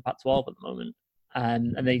best team in the Pac-12 at the moment.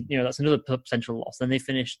 And they, that's another potential loss. Then they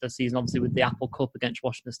finished the season obviously with the Apple Cup against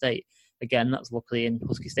Washington State. Again, that's luckily in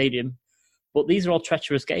Husky Stadium. But these are all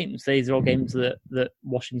treacherous games. These are all games that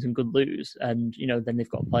Washington could lose, and then they've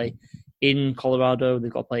got to play in Colorado. They've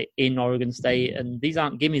got to play in Oregon State, and these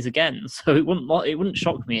aren't gimmies again. So it wouldn't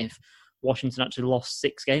shock me if Washington actually lost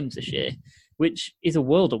 6 games this year, which is a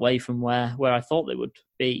world away from where I thought they would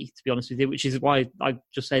be, to be honest with you, which is why I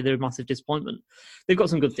just say they're a massive disappointment. They've got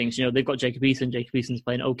some good things. They've got Jacob Eason. Jacob Eason's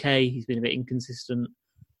playing okay. He's been a bit inconsistent.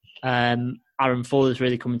 Aaron Fuller's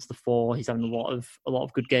really coming to the fore. He's having a lot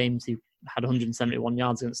of good games. He had 171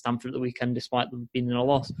 yards against Stanford at the weekend, despite them being in a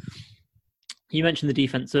loss. You mentioned the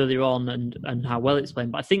defense earlier on and how well it's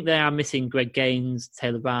playing, but I think they are missing Greg Gaines,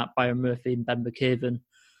 Taylor Rapp, Byron Murphy, and Ben McKibben.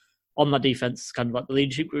 On that defense, it's kind of like the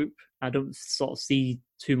leadership group. I don't sort of see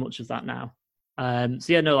too much of that now.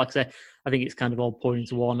 Like I say, I think it's kind of all pointing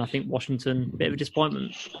to one. I think Washington, a bit of a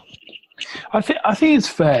disappointment. I think it's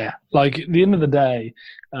fair. Like, at the end of the day,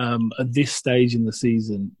 at this stage in the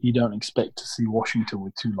season, you don't expect to see Washington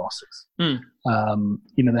with 2 losses.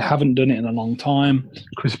 They haven't done it in a long time.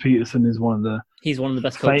 Chris Peterson is he's one of the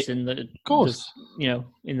best coaches in the, of course,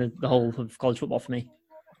 in the whole of college football for me.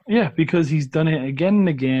 Yeah, because he's done it again and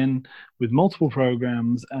again with multiple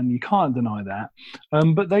programs, and you can't deny that.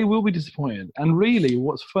 But they will be disappointed. And really,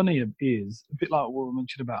 what's funny is, a bit like what we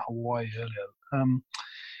mentioned about Hawaii earlier,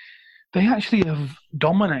 they actually have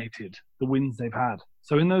dominated the wins they've had.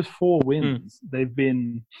 So in those 4 wins, they've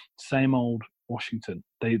been same old Washington.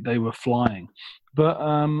 They were flying. But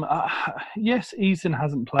yes, Eason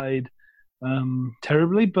hasn't played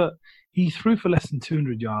terribly, but he threw for less than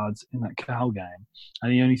 200 yards in that Cal game,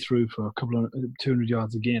 and he only threw for a couple of 200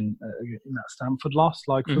 yards again in that Stanford loss.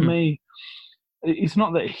 Like, for me, it's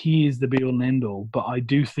not that he is the be-all and end-all, but I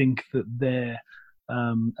do think that their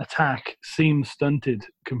attack seems stunted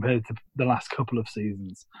compared to the last couple of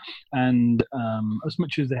seasons. And as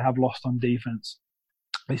much as they have lost on defense,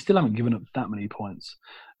 they still haven't given up that many points.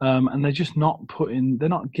 And they're just not they're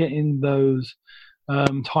not getting those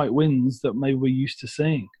tight wins that maybe we're used to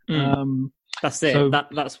seeing. That's it. So,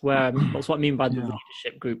 that's what I mean by the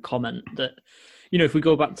leadership group comment. That if we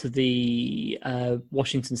go back to the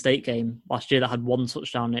Washington State game last year that had 1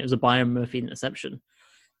 touchdown, it was a Byron Murphy interception.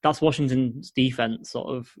 That's Washington's defense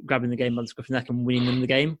sort of grabbing the game by the scruff of the neck and winning them the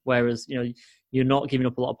game. Whereas you're not giving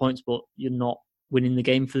up a lot of points, but you're not winning the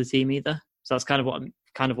game for the team either. So that's kind of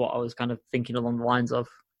what I was kind of thinking along the lines of.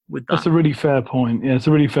 That's a really fair point. Yeah, it's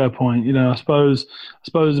a really fair point. I suppose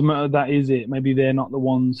that is it. Maybe they're not the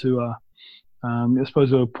ones who are. I suppose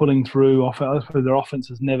who are pulling through. I suppose their offense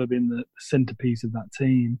has never been the centerpiece of that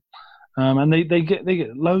team, and they get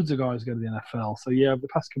loads of guys go to the NFL. So yeah, the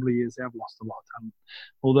past couple of years they have lost a lot of talent.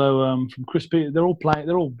 Although from Chris Peterson,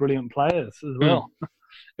 they're all brilliant players as well.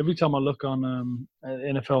 Every time I look on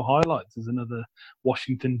NFL highlights, there's another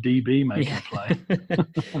Washington DB making a play.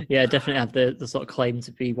 Yeah, definitely have the sort of claim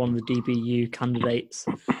to be one of the DBU candidates.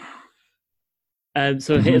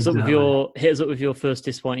 So hit us up with your first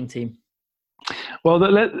disappointing team. Well,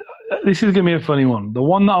 this is going to be a funny one. The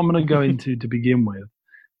one that I'm going to go into to begin with,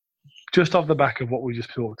 just off the back of what we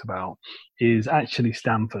just talked about, is actually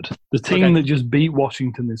Stanford, the team that just beat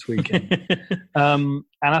Washington this weekend. And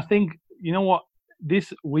I think, you know what?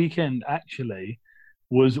 This weekend actually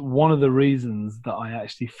was one of the reasons that I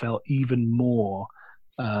actually felt even more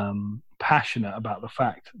passionate about the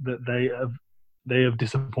fact that they have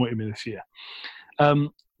disappointed me this year.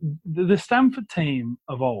 The Stanford team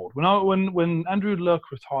of old, when Andrew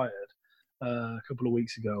Luck retired a couple of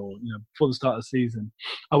weeks ago, before the start of the season,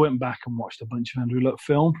 I went back and watched a bunch of Andrew Luck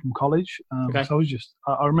film from college. So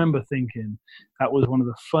I remember thinking that was one of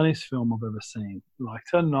the funniest film I've ever seen. Like,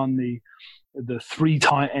 turning on the 3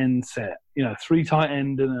 tight end set, 3 tight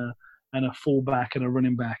end and a fullback and a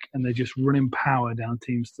running back, and they're just running power down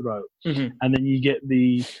teams' throat. And then you get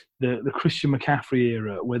the Christian McCaffrey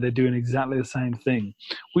era where they're doing exactly the same thing.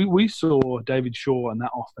 We saw David Shaw and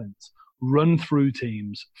that offense run through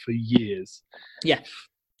teams for years. Yeah.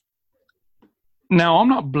 Now, I'm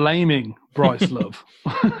not blaming Bryce Love,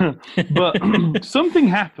 but something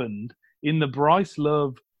happened in the Bryce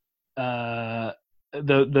Love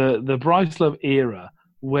the Bryce Love era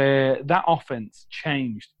where that offense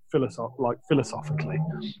changed philosophically.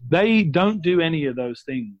 They don't do any of those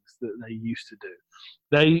things that they used to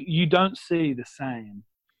do. You don't see the same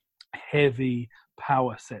heavy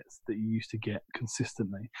power sets that you used to get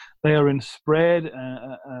consistently. They are in spread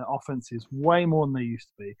offenses way more than they used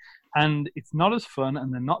to be, and it's not as fun,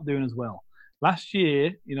 and they're not doing as well. Last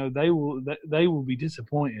year, they will be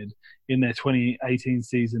disappointed in their 2018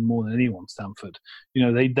 season more than anyone. Stanford,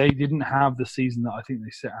 they didn't have the season that I think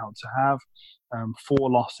they set out to have.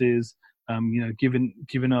 4 losses,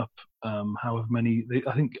 giving up however many.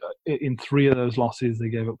 I think in 3 of those losses they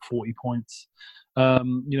gave up 40 points.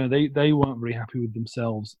 They weren't very happy with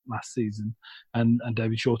themselves last season, and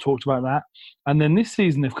David Shaw talked about that. And then this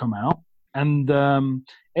season they've come out, and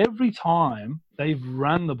every time they've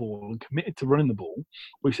ran the ball and committed to running the ball,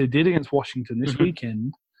 which they did against Washington this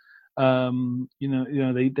weekend,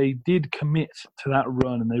 they did commit to that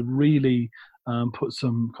run, and they really put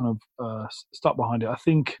some kind of stuff behind it. I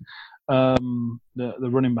think the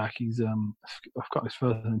running back, I've got his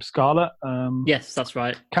first name, Scarlett. Yes, that's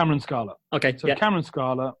right. Cameron Scarlett. Okay, so yeah. Cameron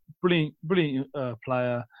Scarlett, brilliant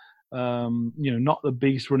player. Not the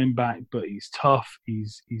biggest running back, but he's tough.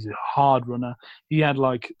 He's a hard runner. He had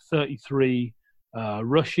like 33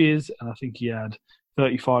 rushes, and I think he had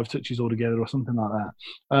 35 touches altogether or something like that.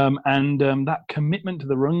 That commitment to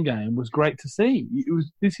the run game was great to see.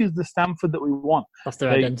 This is the Stanford that we want. That's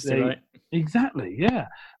their identity, right? Exactly, yeah.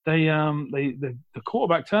 The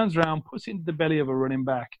quarterback turns around, puts it into the belly of a running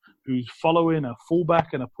back who's following a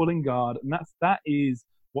fullback and a pulling guard, and that is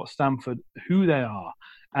what Stanford, who they are.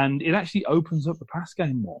 And it actually opens up the pass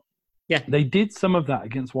game more. Yeah, they did some of that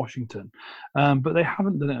against Washington, but they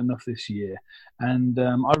haven't done it enough this year. And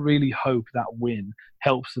I really hope that win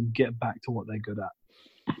helps them get back to what they're good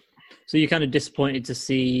at. So you're kind of disappointed to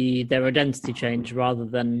see their identity change rather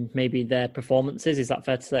than maybe their performances. Is that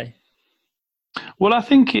fair to say? Well, I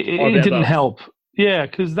think it didn't help. Yeah,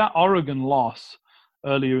 because that Oregon loss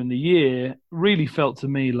earlier in the year really felt to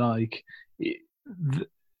me like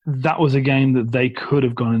that was a game that they could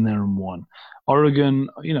have gone in there and won. Oregon,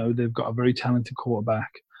 they've got a very talented quarterback.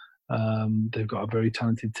 They've got a very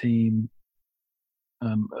talented team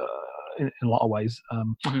in a lot of ways.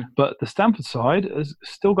 But the Stanford side has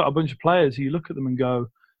still got a bunch of players who you look at them and go,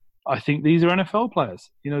 I think these are NFL players.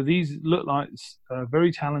 These look like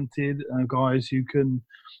very talented guys who can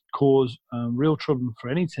cause real trouble for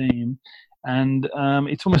any team. And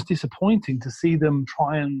it's almost disappointing to see them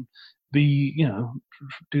try and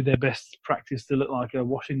do their best practice to look like a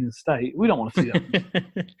Washington State. We don't want to see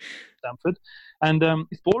that Stanford. And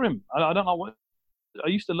it's boring. I don't know what. I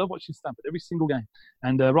used to love watching Stanford every single game.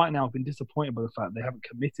 And right now I've been disappointed by the fact they haven't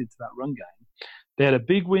committed to that run game. They had a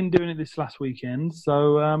big win doing it this last weekend.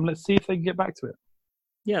 So let's see if they can get back to it.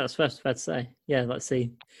 Yeah, that's fair to say. Yeah, let's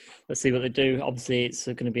see what they do. Obviously, it's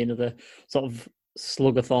going to be another sort of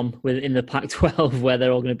slug-a-thon in the Pac-12 where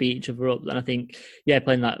they're all going to beat each other up. And I think,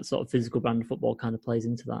 playing that sort of physical brand of football kind of plays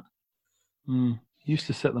into that. Used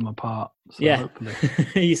to set them apart. So yeah, hopefully.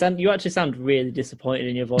 you actually sound really disappointed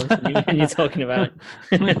in your voice when you're talking about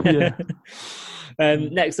it. Yeah.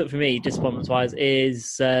 Next up for me, disappointments-wise,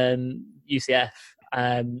 is UCF.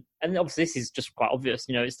 And obviously this is just quite obvious.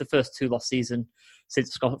 It's the first 2-loss season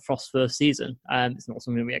since Scott Frost's first season. It's not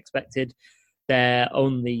something we expected. Their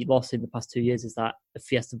only loss in the past 2 years is that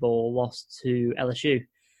Fiesta Bowl loss to LSU.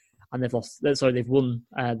 And they've won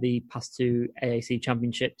the past 2 AAC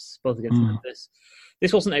championships, both against Memphis.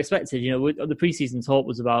 This wasn't expected. The preseason talk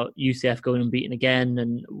was about UCF going unbeaten again,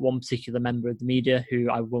 and one particular member of the media, who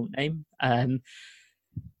I won't name,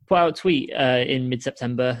 put out a tweet in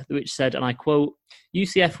mid-September which said, and I quote,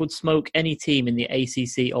 UCF would smoke any team in the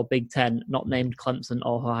ACC or Big Ten not named Clemson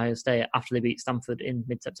or Ohio State after they beat Stanford in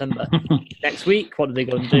mid-September. Next week, what did they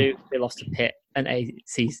go and do? They lost to Pitt, an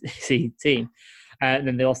ACC team. And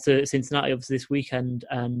then they lost to Cincinnati, obviously, this weekend.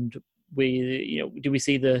 And do we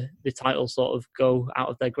see the title sort of go out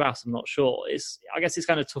of their grasp? I'm not sure. I guess it's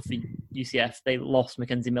kind of tough for UCF. They lost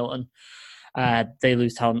Mackenzie Milton. They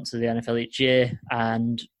lose talent to the NFL each year.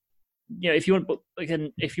 And, if you want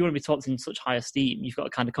to be talked in such high esteem, you've got to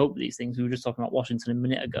kind of cope with these things. We were just talking about Washington a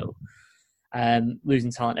minute ago.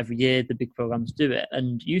 Losing talent every year, the big programs do it.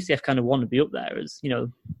 And UCF kind of want to be up there as,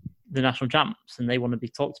 the national champs, and they want to be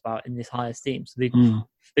talked about in this high esteem. So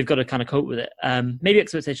they've got to kind of cope with it. Maybe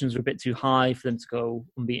expectations are a bit too high for them to go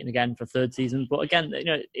unbeaten again for a third season. But again,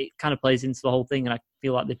 it kind of plays into the whole thing, and I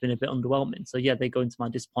feel like they've been a bit underwhelming. So yeah, they go into my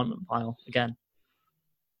disappointment pile again.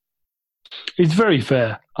 It's very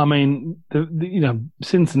fair. I mean,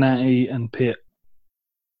 Cincinnati and Pitt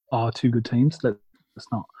are 2 good teams. Let's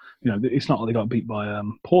not it's not like they got beat by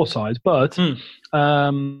poor sides, but they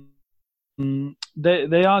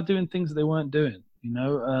are doing things that they weren't doing.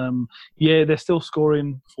 They're still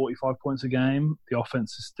scoring 45 points a game. The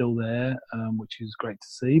offense is still there, which is great to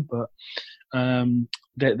see. But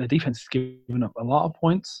their defense is giving up a lot of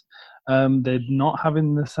points. They're not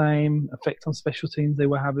having the same effect on special teams they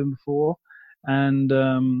were having before. And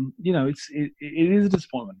it is a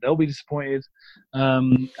disappointment. They'll be disappointed.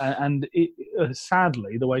 Sadly,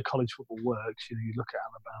 the way college football works, you look at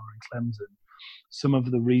Alabama and Clemson. Some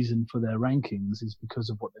of the reason for their rankings is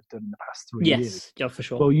because of what they've done in the past 3 years. Yes, yeah, for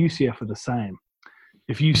sure. Well, UCF are the same.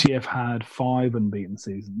 If UCF had 5 unbeaten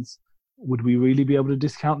seasons, would we really be able to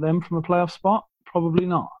discount them from a playoff spot? Probably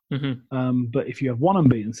not. Mm-hmm. But if you have 1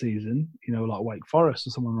 unbeaten season, like Wake Forest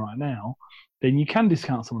or someone right now, then you can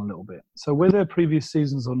discount someone a little bit. So whether previous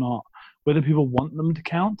seasons or not, whether people want them to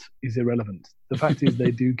count is irrelevant. The fact is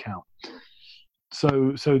they do count.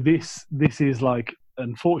 So this is like,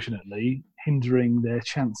 unfortunately, hindering their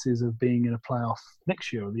chances of being in a playoff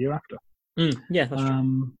next year or the year after. Yeah, that's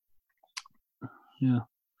true. Yeah.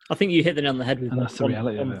 I think you hit the nail on the head with one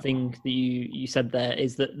thing that you said there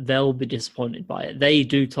is that they'll be disappointed by it. They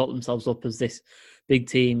do talk themselves up as this big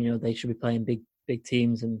team. They should be playing big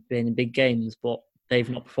teams and being in big games, but they've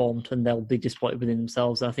not performed and they'll be disappointed within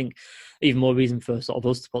themselves. And I think even more reason for sort of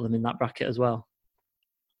us to put them in that bracket as well.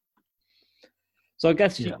 So I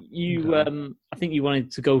guess I think you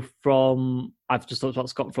wanted to go from, I've just talked about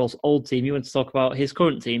Scott Frost's old team. You wanted to talk about his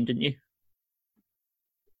current team, didn't you?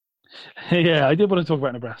 Yeah, I did want to talk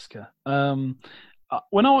about Nebraska.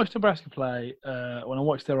 When I watch Nebraska play, when I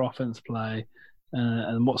watch their offense play,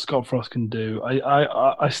 and what Scott Frost can do,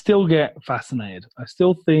 I still get fascinated. I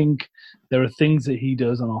still think there are things that he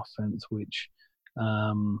does on offense which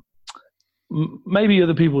maybe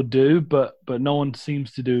other people do, but no one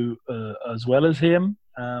seems to do as well as him.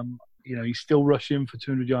 He's still rushing for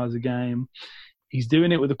 200 yards a game. He's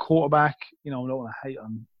doing it with a quarterback. I don't want to hate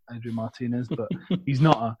on Adrian Martinez, but he's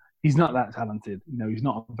not that talented. He's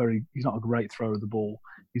not a great thrower of the ball.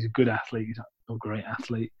 He's a good athlete. He's not a great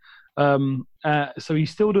athlete. So he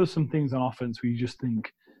still does some things on offense where you just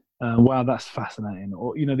think, wow, that's fascinating.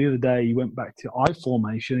 Or, the other day he went back to I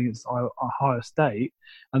formation against Ohio State,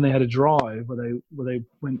 and they had a drive where they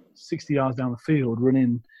went 60 yards down the field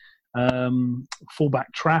running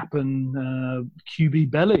fullback trap and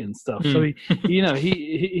QB belly and stuff. So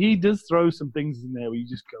he does throw some things in there where you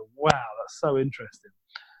just go, wow, that's so interesting.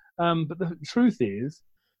 But the truth is,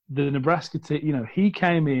 the Nebraska team, he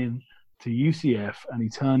came in to UCF and he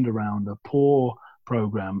turned around a poor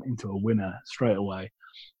program into a winner straight away.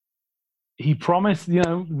 He promised,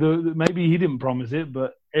 maybe he didn't promise it,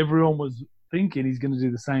 but everyone was thinking he's going to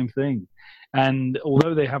do the same thing. And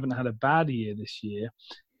although they haven't had a bad year this year,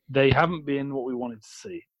 they haven't been what we wanted to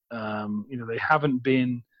see. They haven't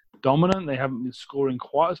been dominant. They haven't been scoring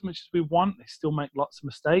quite as much as we want. They still make lots of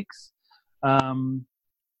mistakes. They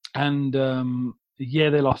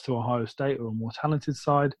lost to Ohio State, or a more talented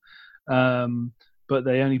side. But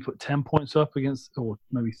they only put 10 points up against, or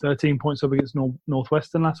maybe 13 points up against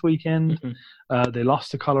Northwestern last weekend. Mm-hmm. They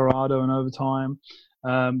lost to Colorado in overtime.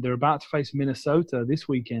 They're about to face Minnesota this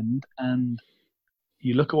weekend, and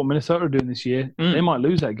you look at what Minnesota are doing this year, they might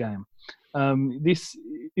lose that game. This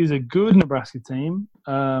is a good Nebraska team,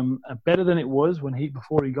 better than it was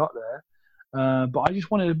before he got there. But I just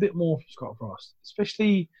wanted a bit more from Scott Frost,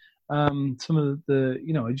 especially some of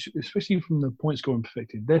especially from the point scoring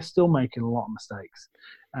perspective. They're still making a lot of mistakes,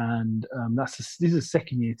 and this is a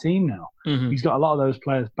second year team now. Mm-hmm. He's got a lot of those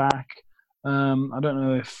players back. I don't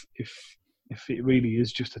know if it really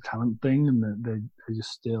is just a talent thing, and they're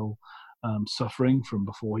just still suffering from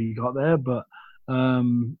before he got there. But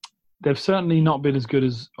they've certainly not been as good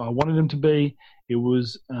as I wanted them to be.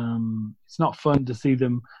 It's not fun to see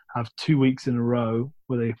them have 2 weeks in a row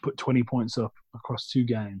where they put 20 points up across 2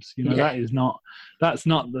 games. That's not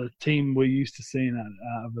the team we're used to seeing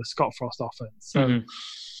out of a Scott Frost offense. So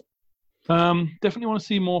definitely want to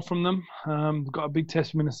see more from them. We've got a big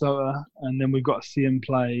test in Minnesota, and then we've got to see them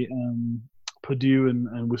play Purdue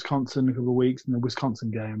and Wisconsin in a couple of weeks, and the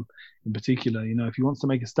Wisconsin game in particular. If he wants to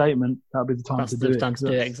make a statement, that'll be the time to do it. That's the time to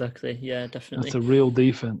do it, exactly. Yeah, definitely. That's a real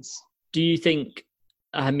defense. Do you think,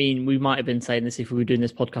 we might have been saying this if we were doing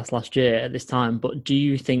this podcast last year at this time, but do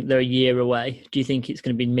you think they're a year away? Do you think it's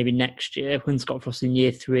going to be maybe next year when Scott Frost in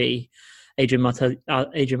year 3, Adrian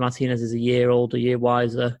Martinez is a year older, a year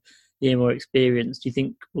wiser, a year more experienced? Do you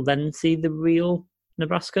think we'll then see the real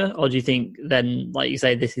Nebraska? Or do you think then, like you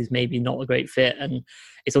say, this is maybe not a great fit and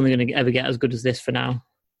it's only going to ever get as good as this for now?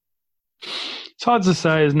 It's hard to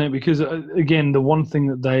say, isn't it? Because, again, the one thing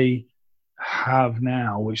that they have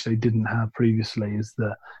now, which they didn't have previously, is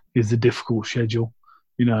the difficult schedule.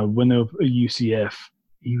 You know, when they were at UCF,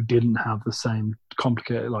 you didn't have the same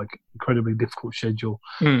complicated, like incredibly difficult schedule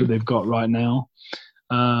that they've got right now.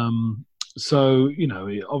 So, you know,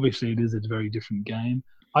 obviously it is a very different game.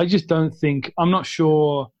 I just don't think, I'm not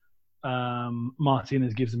sure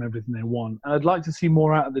Martinez gives them everything they want. And I'd like to see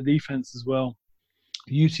more out of the defense as well.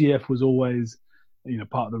 UCF was always, you know,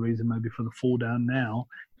 part of the reason maybe for the fall down now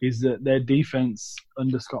is that their defense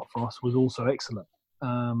under Scott Frost was also excellent.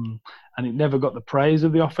 And it never got the praise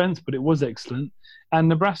of the offense, but it was excellent. And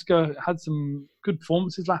Nebraska had some good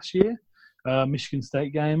performances last year. Michigan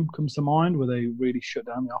State game comes to mind where they really shut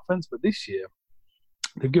down the offense. But this year,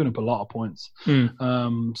 they've given up a lot of points.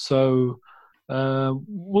 So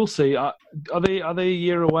we'll see. Are they a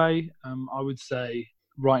year away? I would say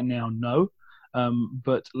right now, no.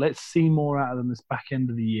 But let's see more out of them this back end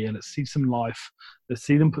of the year. Let's see some life. Let's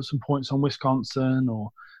see them put some points on Wisconsin, or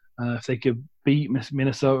if they could beat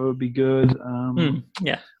Minnesota, it would be good.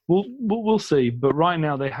 Yeah, we'll see. But right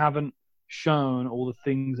now, they haven't shown all the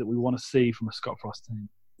things that we want to see from a Scott Frost team.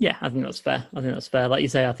 Yeah, I think that's fair. Like you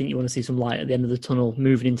say, I think you want to see some light at the end of the tunnel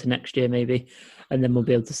moving into next year, maybe. And then we'll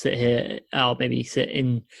be able to sit here, or maybe sit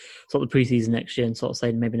in sort of the preseason next year and sort of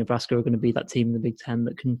say maybe Nebraska are going to be that team in the Big Ten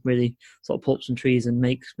that can really sort of pull up some trees and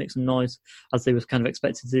make some noise, as they was kind of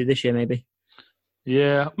expected to do this year, maybe.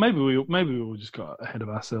 Yeah, maybe we all just got ahead of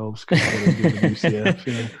ourselves compared to the UCF.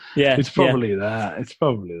 You know? Yeah, it's probably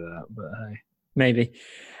that. But hey, maybe.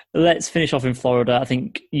 Let's finish off in Florida. I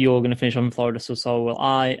think you're going to finish off in Florida, so will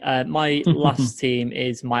I. My last team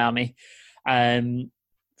is Miami.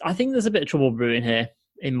 I think there's a bit of trouble brewing here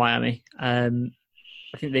in Miami. I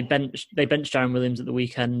think they benched Jarren Williams at the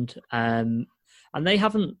weekend, and they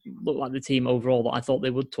haven't looked like the team overall that I thought they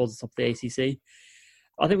would towards the top of the ACC.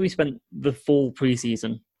 I think we spent the full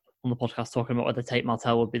preseason on the podcast talking about whether Tate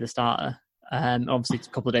Martell would be the starter. Obviously, a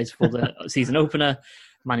couple of days before the season opener,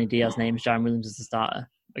 Manny Diaz names Jarren Williams as the starter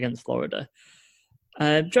against Florida.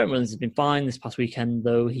 Jarren Williams has been fine this past weekend,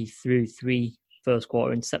 though. He threw 3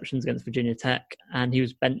 first-quarter interceptions against Virginia Tech, and he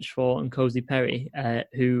was benched for Nkosi Perry,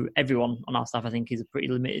 who everyone on our staff, I think, thinks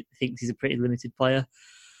he's a pretty limited player.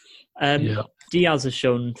 Diaz has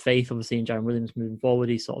shown faith, obviously, in Jarren Williams moving forward.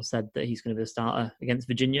 He sort of said that he's going to be a starter against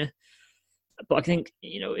Virginia. But I think,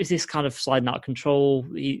 you know, is this kind of sliding out of control?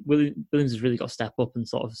 Williams has really got to step up and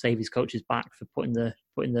sort of save his coaches back for putting the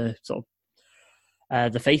sort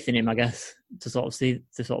of the faith in him, I guess, to sort of say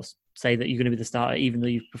that you're going to be the starter, even though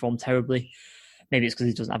you've performed terribly. Maybe it's because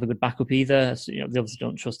he doesn't have a good backup either. So, you know, they obviously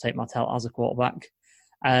don't trust Tate Martell as a quarterback.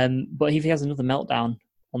 But if he has another meltdown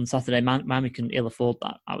on Saturday, Miami can ill afford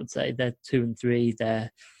that, I would say. They're 2-3.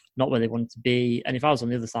 They're not where they want to be. And if I was on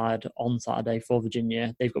the other side on Saturday for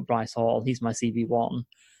Virginia, they've got Bryce Hall. He's my CB1.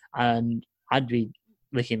 And I'd be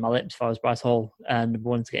licking my lips if I was Bryce Hall and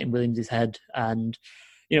wanting to get in Williams' head. And,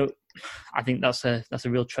 you know, I think that's a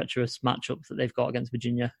real treacherous matchup that they've got against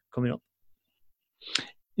Virginia coming up.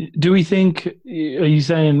 Do we think, are you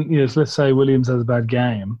saying, you know, let's say Williams has a bad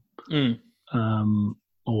game,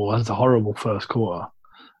 or has a horrible first quarter,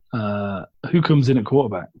 who comes in at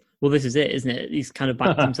quarterback? Well, this is it, isn't it? He's kind of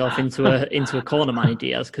backed himself into a corner, Manny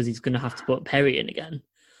Diaz, because he's going to have to put Perry in again,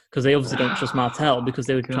 because they obviously don't trust Martell because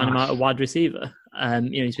they were trying him out a wide receiver. You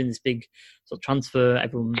know, he's been this big sort of transfer.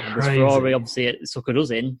 Everyone, this Ferrari, obviously, it suckered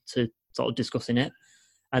us in to sort of discussing it,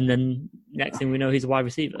 and then next thing we know, he's a wide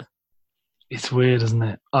receiver. It's weird, isn't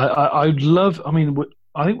it? I'd love. I mean,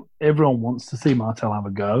 I think everyone wants to see Martell have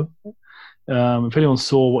a go. If anyone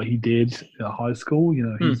saw what he did at high school, you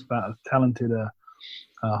know, he's about as talented a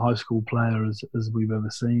high school player as we've ever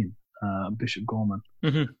seen. Bishop Gorman.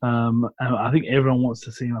 And I think everyone wants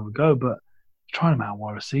to see him have a go, but trying him out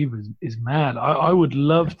wide receiver is mad. I would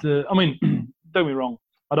love to. I mean, don't get me wrong.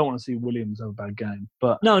 I don't want to see Williams have a bad game,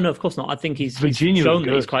 but no, of course not. I think he's shown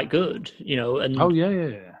that he's quite good, you know. And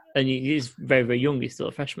and he's very, very young. He's still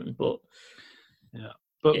a freshman, but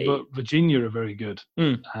but Virginia are very good,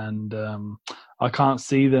 and I can't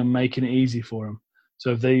see them making it easy for him.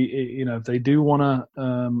 So if they do want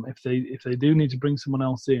to, if they do need to bring someone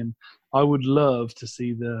else in, I would love to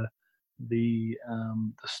see the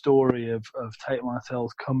story of Tate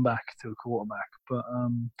Martell's comeback to a quarterback. But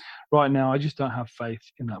right now, I just don't have faith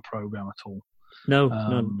in that program at all. No,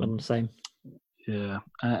 I'm the same. Yeah,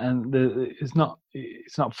 and it's not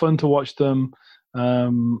fun to watch them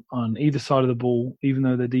on either side of the ball, even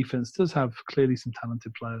though their defense does have clearly some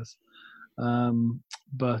talented players.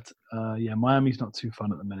 But Miami's not too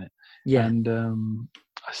fun at the minute. Yeah, and I'm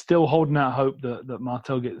still holding out hope that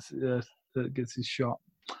Martell gets his shot.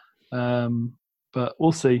 But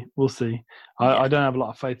we'll see. We'll see. I don't have a lot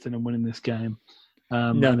of faith in them winning this game.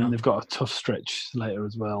 No. They've got a tough stretch later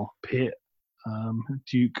as well. Pitt,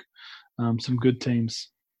 Duke, some good teams.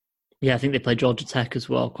 Yeah, I think they play Georgia Tech as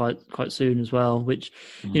well quite soon as well, which,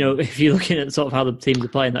 if you're looking at sort of how the teams are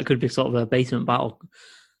playing, that could be sort of a basement battle.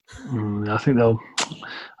 I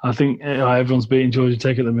think everyone's beating Georgia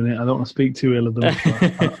Tech at the minute. I don't want to speak too ill of them.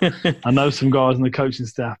 I know some guys on the coaching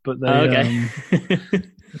staff, but they,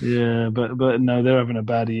 yeah, but no, they're having a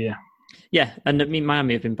bad year. Yeah, and I mean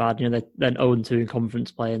Miami have been bad. They're 0-2 in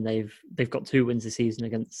conference play, and they've got 2 wins this season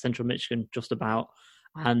against Central Michigan, just about,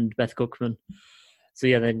 and Beth Cookman. So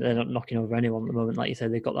yeah, they're not knocking over anyone at the moment. Like you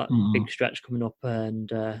said, they've got that big stretch coming up, and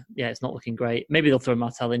it's not looking great. Maybe they'll throw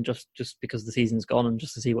Martell in just because the season's gone and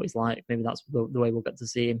just to see what he's like. Maybe that's the way we'll get to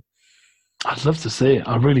see him. I'd love to see it.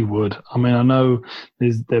 I really would. I mean, I know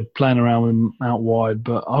they're playing around with him out wide,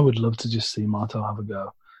 but I would love to just see Martell have a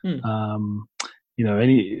go.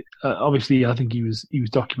 Obviously, I think he was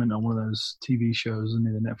documented on one of those TV shows, and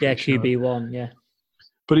the Netflix. Yeah, QB1. Yeah.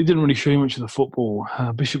 But he didn't really show you much of the football.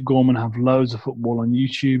 Bishop Gorman have loads of football on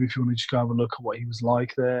YouTube if you want to just go have a look at what he was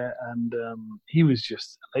like there. And he was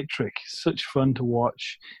just electric. Such fun to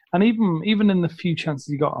watch. And even in the few chances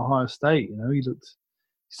he got at Ohio State, he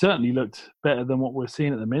certainly looked better than what we're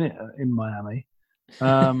seeing at the minute in Miami.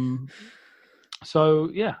 So,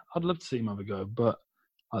 yeah, I'd love to see him have a go. But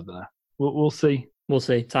I don't know. We'll see. We'll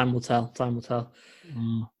see. Time will tell.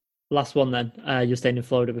 Last one then. You're staying in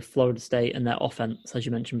Florida with Florida State and their offense, as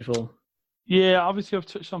you mentioned before. Yeah, obviously I've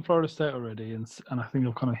touched on Florida State already, and I think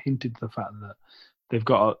I've kind of hinted to the fact that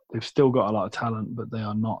they've still got a lot of talent, but they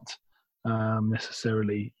are not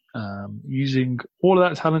necessarily using all of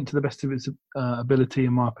that talent to the best of its ability,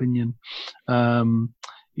 in my opinion.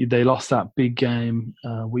 They lost that big game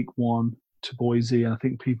week 1 to Boise, and I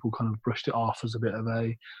think people kind of brushed it off as a bit of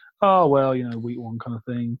a, week 1 kind of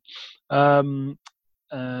thing.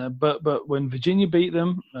 But when Virginia beat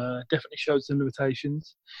them, definitely showed some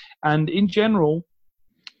limitations. And in general,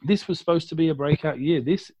 this was supposed to be a breakout year.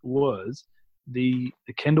 This was the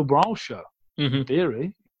Kendall Briles show, in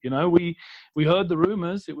theory. We heard the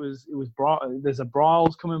rumors. It was there's a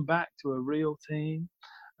Briles coming back to a real team.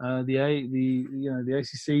 The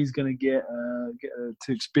ACC is going to get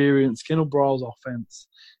to experience Kendall Briles' offense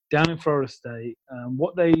down in Florida State.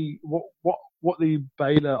 What the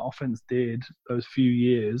Baylor offense did those few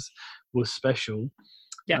years was special.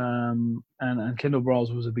 Yeah. And Kendall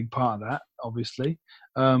Briles was a big part of that, obviously.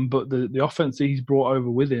 But the offense that he's brought over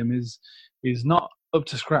with him is not up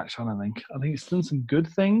to scratch, I don't think. I think it's done some good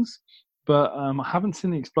things, but I haven't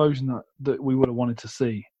seen the explosion that we would have wanted to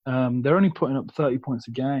see. They're only putting up 30 points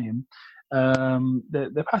a game.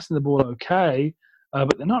 They're passing the ball okay,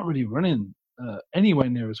 but they're not really running anywhere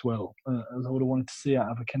near as well as I would have wanted to see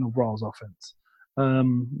out of a Kendall Briles offense.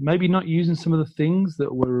 Maybe not using some of the things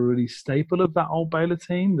that were a really staple of that old Baylor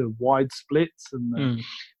team, the wide splits and the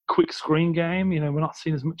quick screen game. We're not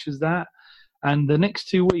seeing as much as that. And the next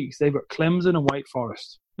 2 weeks, they've got Clemson and Wake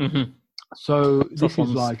Forest. So this is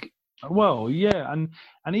like, and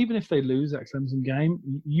even if they lose that Clemson game,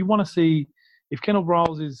 you want to see if Kendall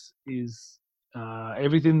Briles is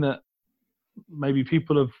everything that maybe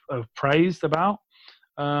people have praised about.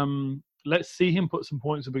 Let's see him put some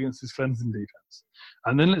points up against his Clemson defense,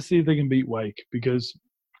 and then let's see if they can beat Wake, because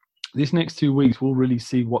this next 2 weeks we'll really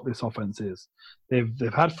see what this offense is.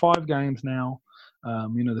 They've had 5 games now.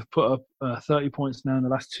 They've put up 30 points now in the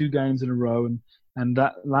last 2 games in a row, and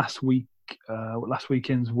that last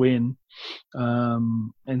weekend's win,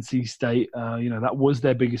 NC State, that was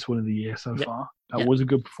their biggest win of the year so far. That was a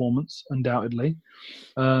good performance, undoubtedly.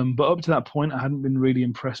 But up to that point, I hadn't been really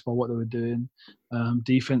impressed by what they were doing.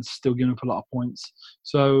 Defense still giving up a lot of points.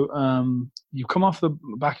 So you come off the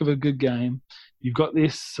back of a good game. You've got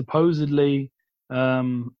this supposedly,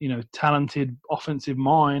 talented offensive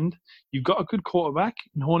mind. You've got a good quarterback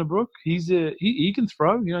in Hornibrook. He can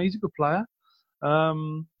throw. He's a good player.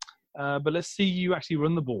 But let's see you actually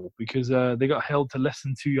run the ball, because they got held to less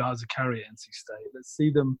than 2 yards a carry at NC State. Let's see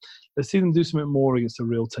them do something more against a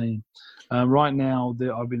real team. Right now,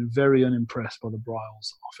 I've been very unimpressed by the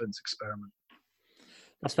Briles offense experiment.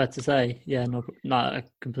 That's fair to say. Yeah, no, I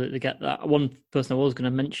completely get that. One person I was going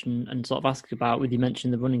to mention and sort of ask about, with you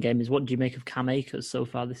mentioning the running game, is what do you make of Cam Akers so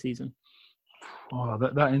far this season? Oh,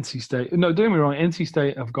 that NC State. No, don't get me wrong. NC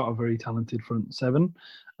State have got a very talented front seven.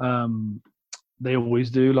 They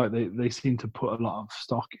always do. Like they seem to put a lot of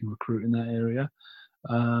stock in recruiting that area.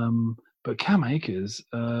 But Cam Akers,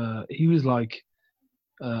 he was like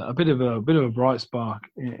a bit of a bright spark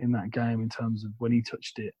in that game in terms of when he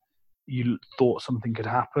touched it. you thought something could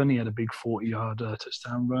happen. He had a big 40-yard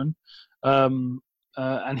touchdown run.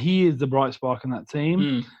 And he is the bright spark in that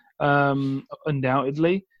team,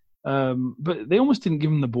 undoubtedly. But they almost didn't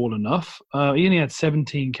give him the ball enough. He only had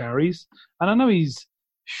 17 carries. And I know he's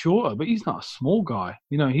shorter, but he's not a small guy.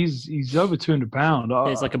 He's over 200 pounds.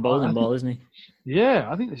 It's like a bowling ball, isn't he? Yeah,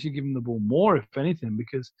 I think they should give him the ball more, if anything,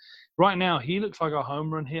 because right now he looks like a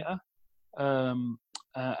home run hitter. And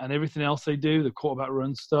everything else they do, the quarterback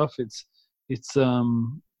run stuff,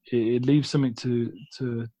 it leaves something to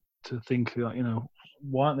think,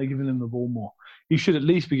 why aren't they giving him the ball more? He should at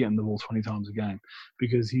least be getting the ball 20 times a game,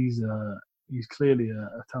 because he's clearly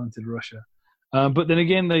a talented rusher. But then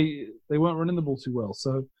again, they weren't running the ball too well,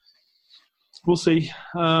 so we'll see.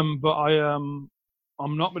 But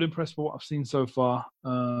I'm not been impressed with what I've seen so far.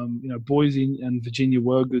 Boise and Virginia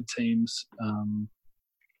were good teams,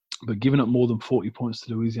 but giving up more than 40 points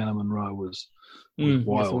to Louisiana Monroe was wild.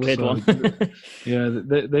 That's a weird one. Yeah,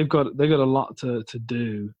 they've got a lot to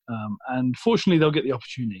do, and fortunately they'll get the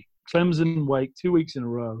opportunity. Clemson, Wake, 2 weeks in a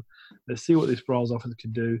row. Let's see what this Bryles offense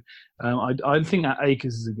can do. I think that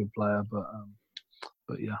Akers is a good player, but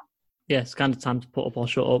yeah. Yeah, it's kind of time to put up or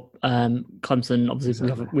shut up. Clemson, obviously,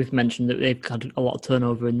 Exactly. we've mentioned that they've had a lot of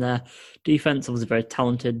turnover in their defense. Obviously, very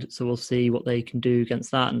talented, so we'll see what they can do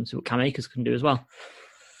against that and see what Cam Akers can do as well.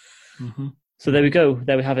 Mm-hmm. So there we go.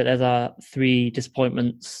 There we have it. There's our 3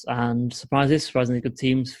 disappointments and surprises, surprisingly good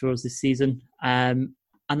teams for us this season. And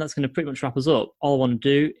that's going to pretty much wrap us up. All I want to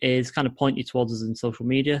do is kind of point you towards us in social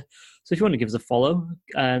media. So if you want to give us a follow,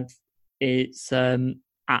 it's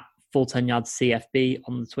at Full 10 Yards CFB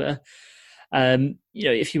on the Twitter.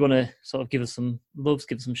 If you want to sort of give us some loves,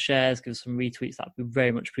 give us some shares, give us some retweets, that'd be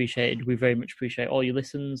very much appreciated. We very much appreciate all your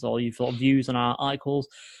listens, all your sort of views on our articles,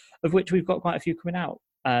 of which we've got quite a few coming out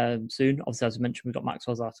soon. Obviously, as we mentioned, we've got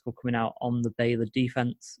Maxwell's article coming out on the Baylor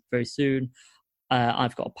defense very soon.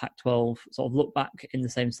 I've got a Pac-12 sort of look back in the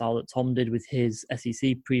same style that Tom did with his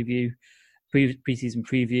SEC preseason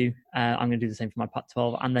preview. I'm going to do the same for my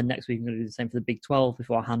Pac-12, and then next week I'm going to do the same for the Big 12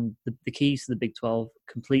 before I hand the keys to the Big 12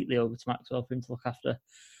 completely over to Maxwell for him to look after.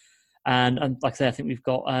 And like I say, I think we've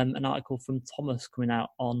got an article from Thomas coming out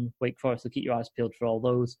on Wake Forest, so keep your eyes peeled for all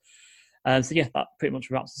those. So yeah, that pretty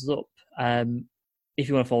much wraps us up. If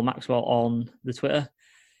you want to follow Maxwell on the Twitter,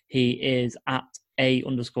 he is at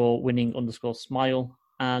 _winning_smile,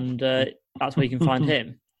 and that's where you can find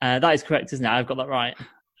him. That is correct, isn't it? I've got that right.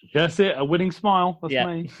 That's it, a winning smile. That's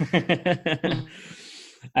me.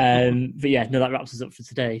 But yeah, no, that wraps us up for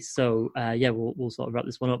today. So we'll sort of wrap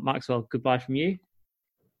this one up. Maxwell, goodbye from you.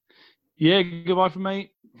 Yeah, goodbye from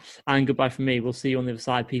me. And goodbye from me. We'll see you on the other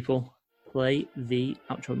side, people. Play the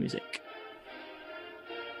outro music.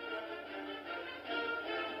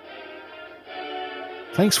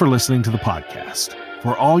 Thanks for listening to the podcast.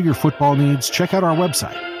 For all your football needs, check out our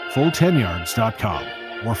website,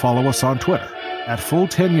 full10yards.com, or follow us on Twitter at Full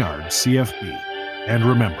 10 Yards CFB. And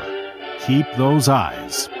remember, keep those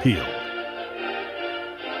eyes peeled.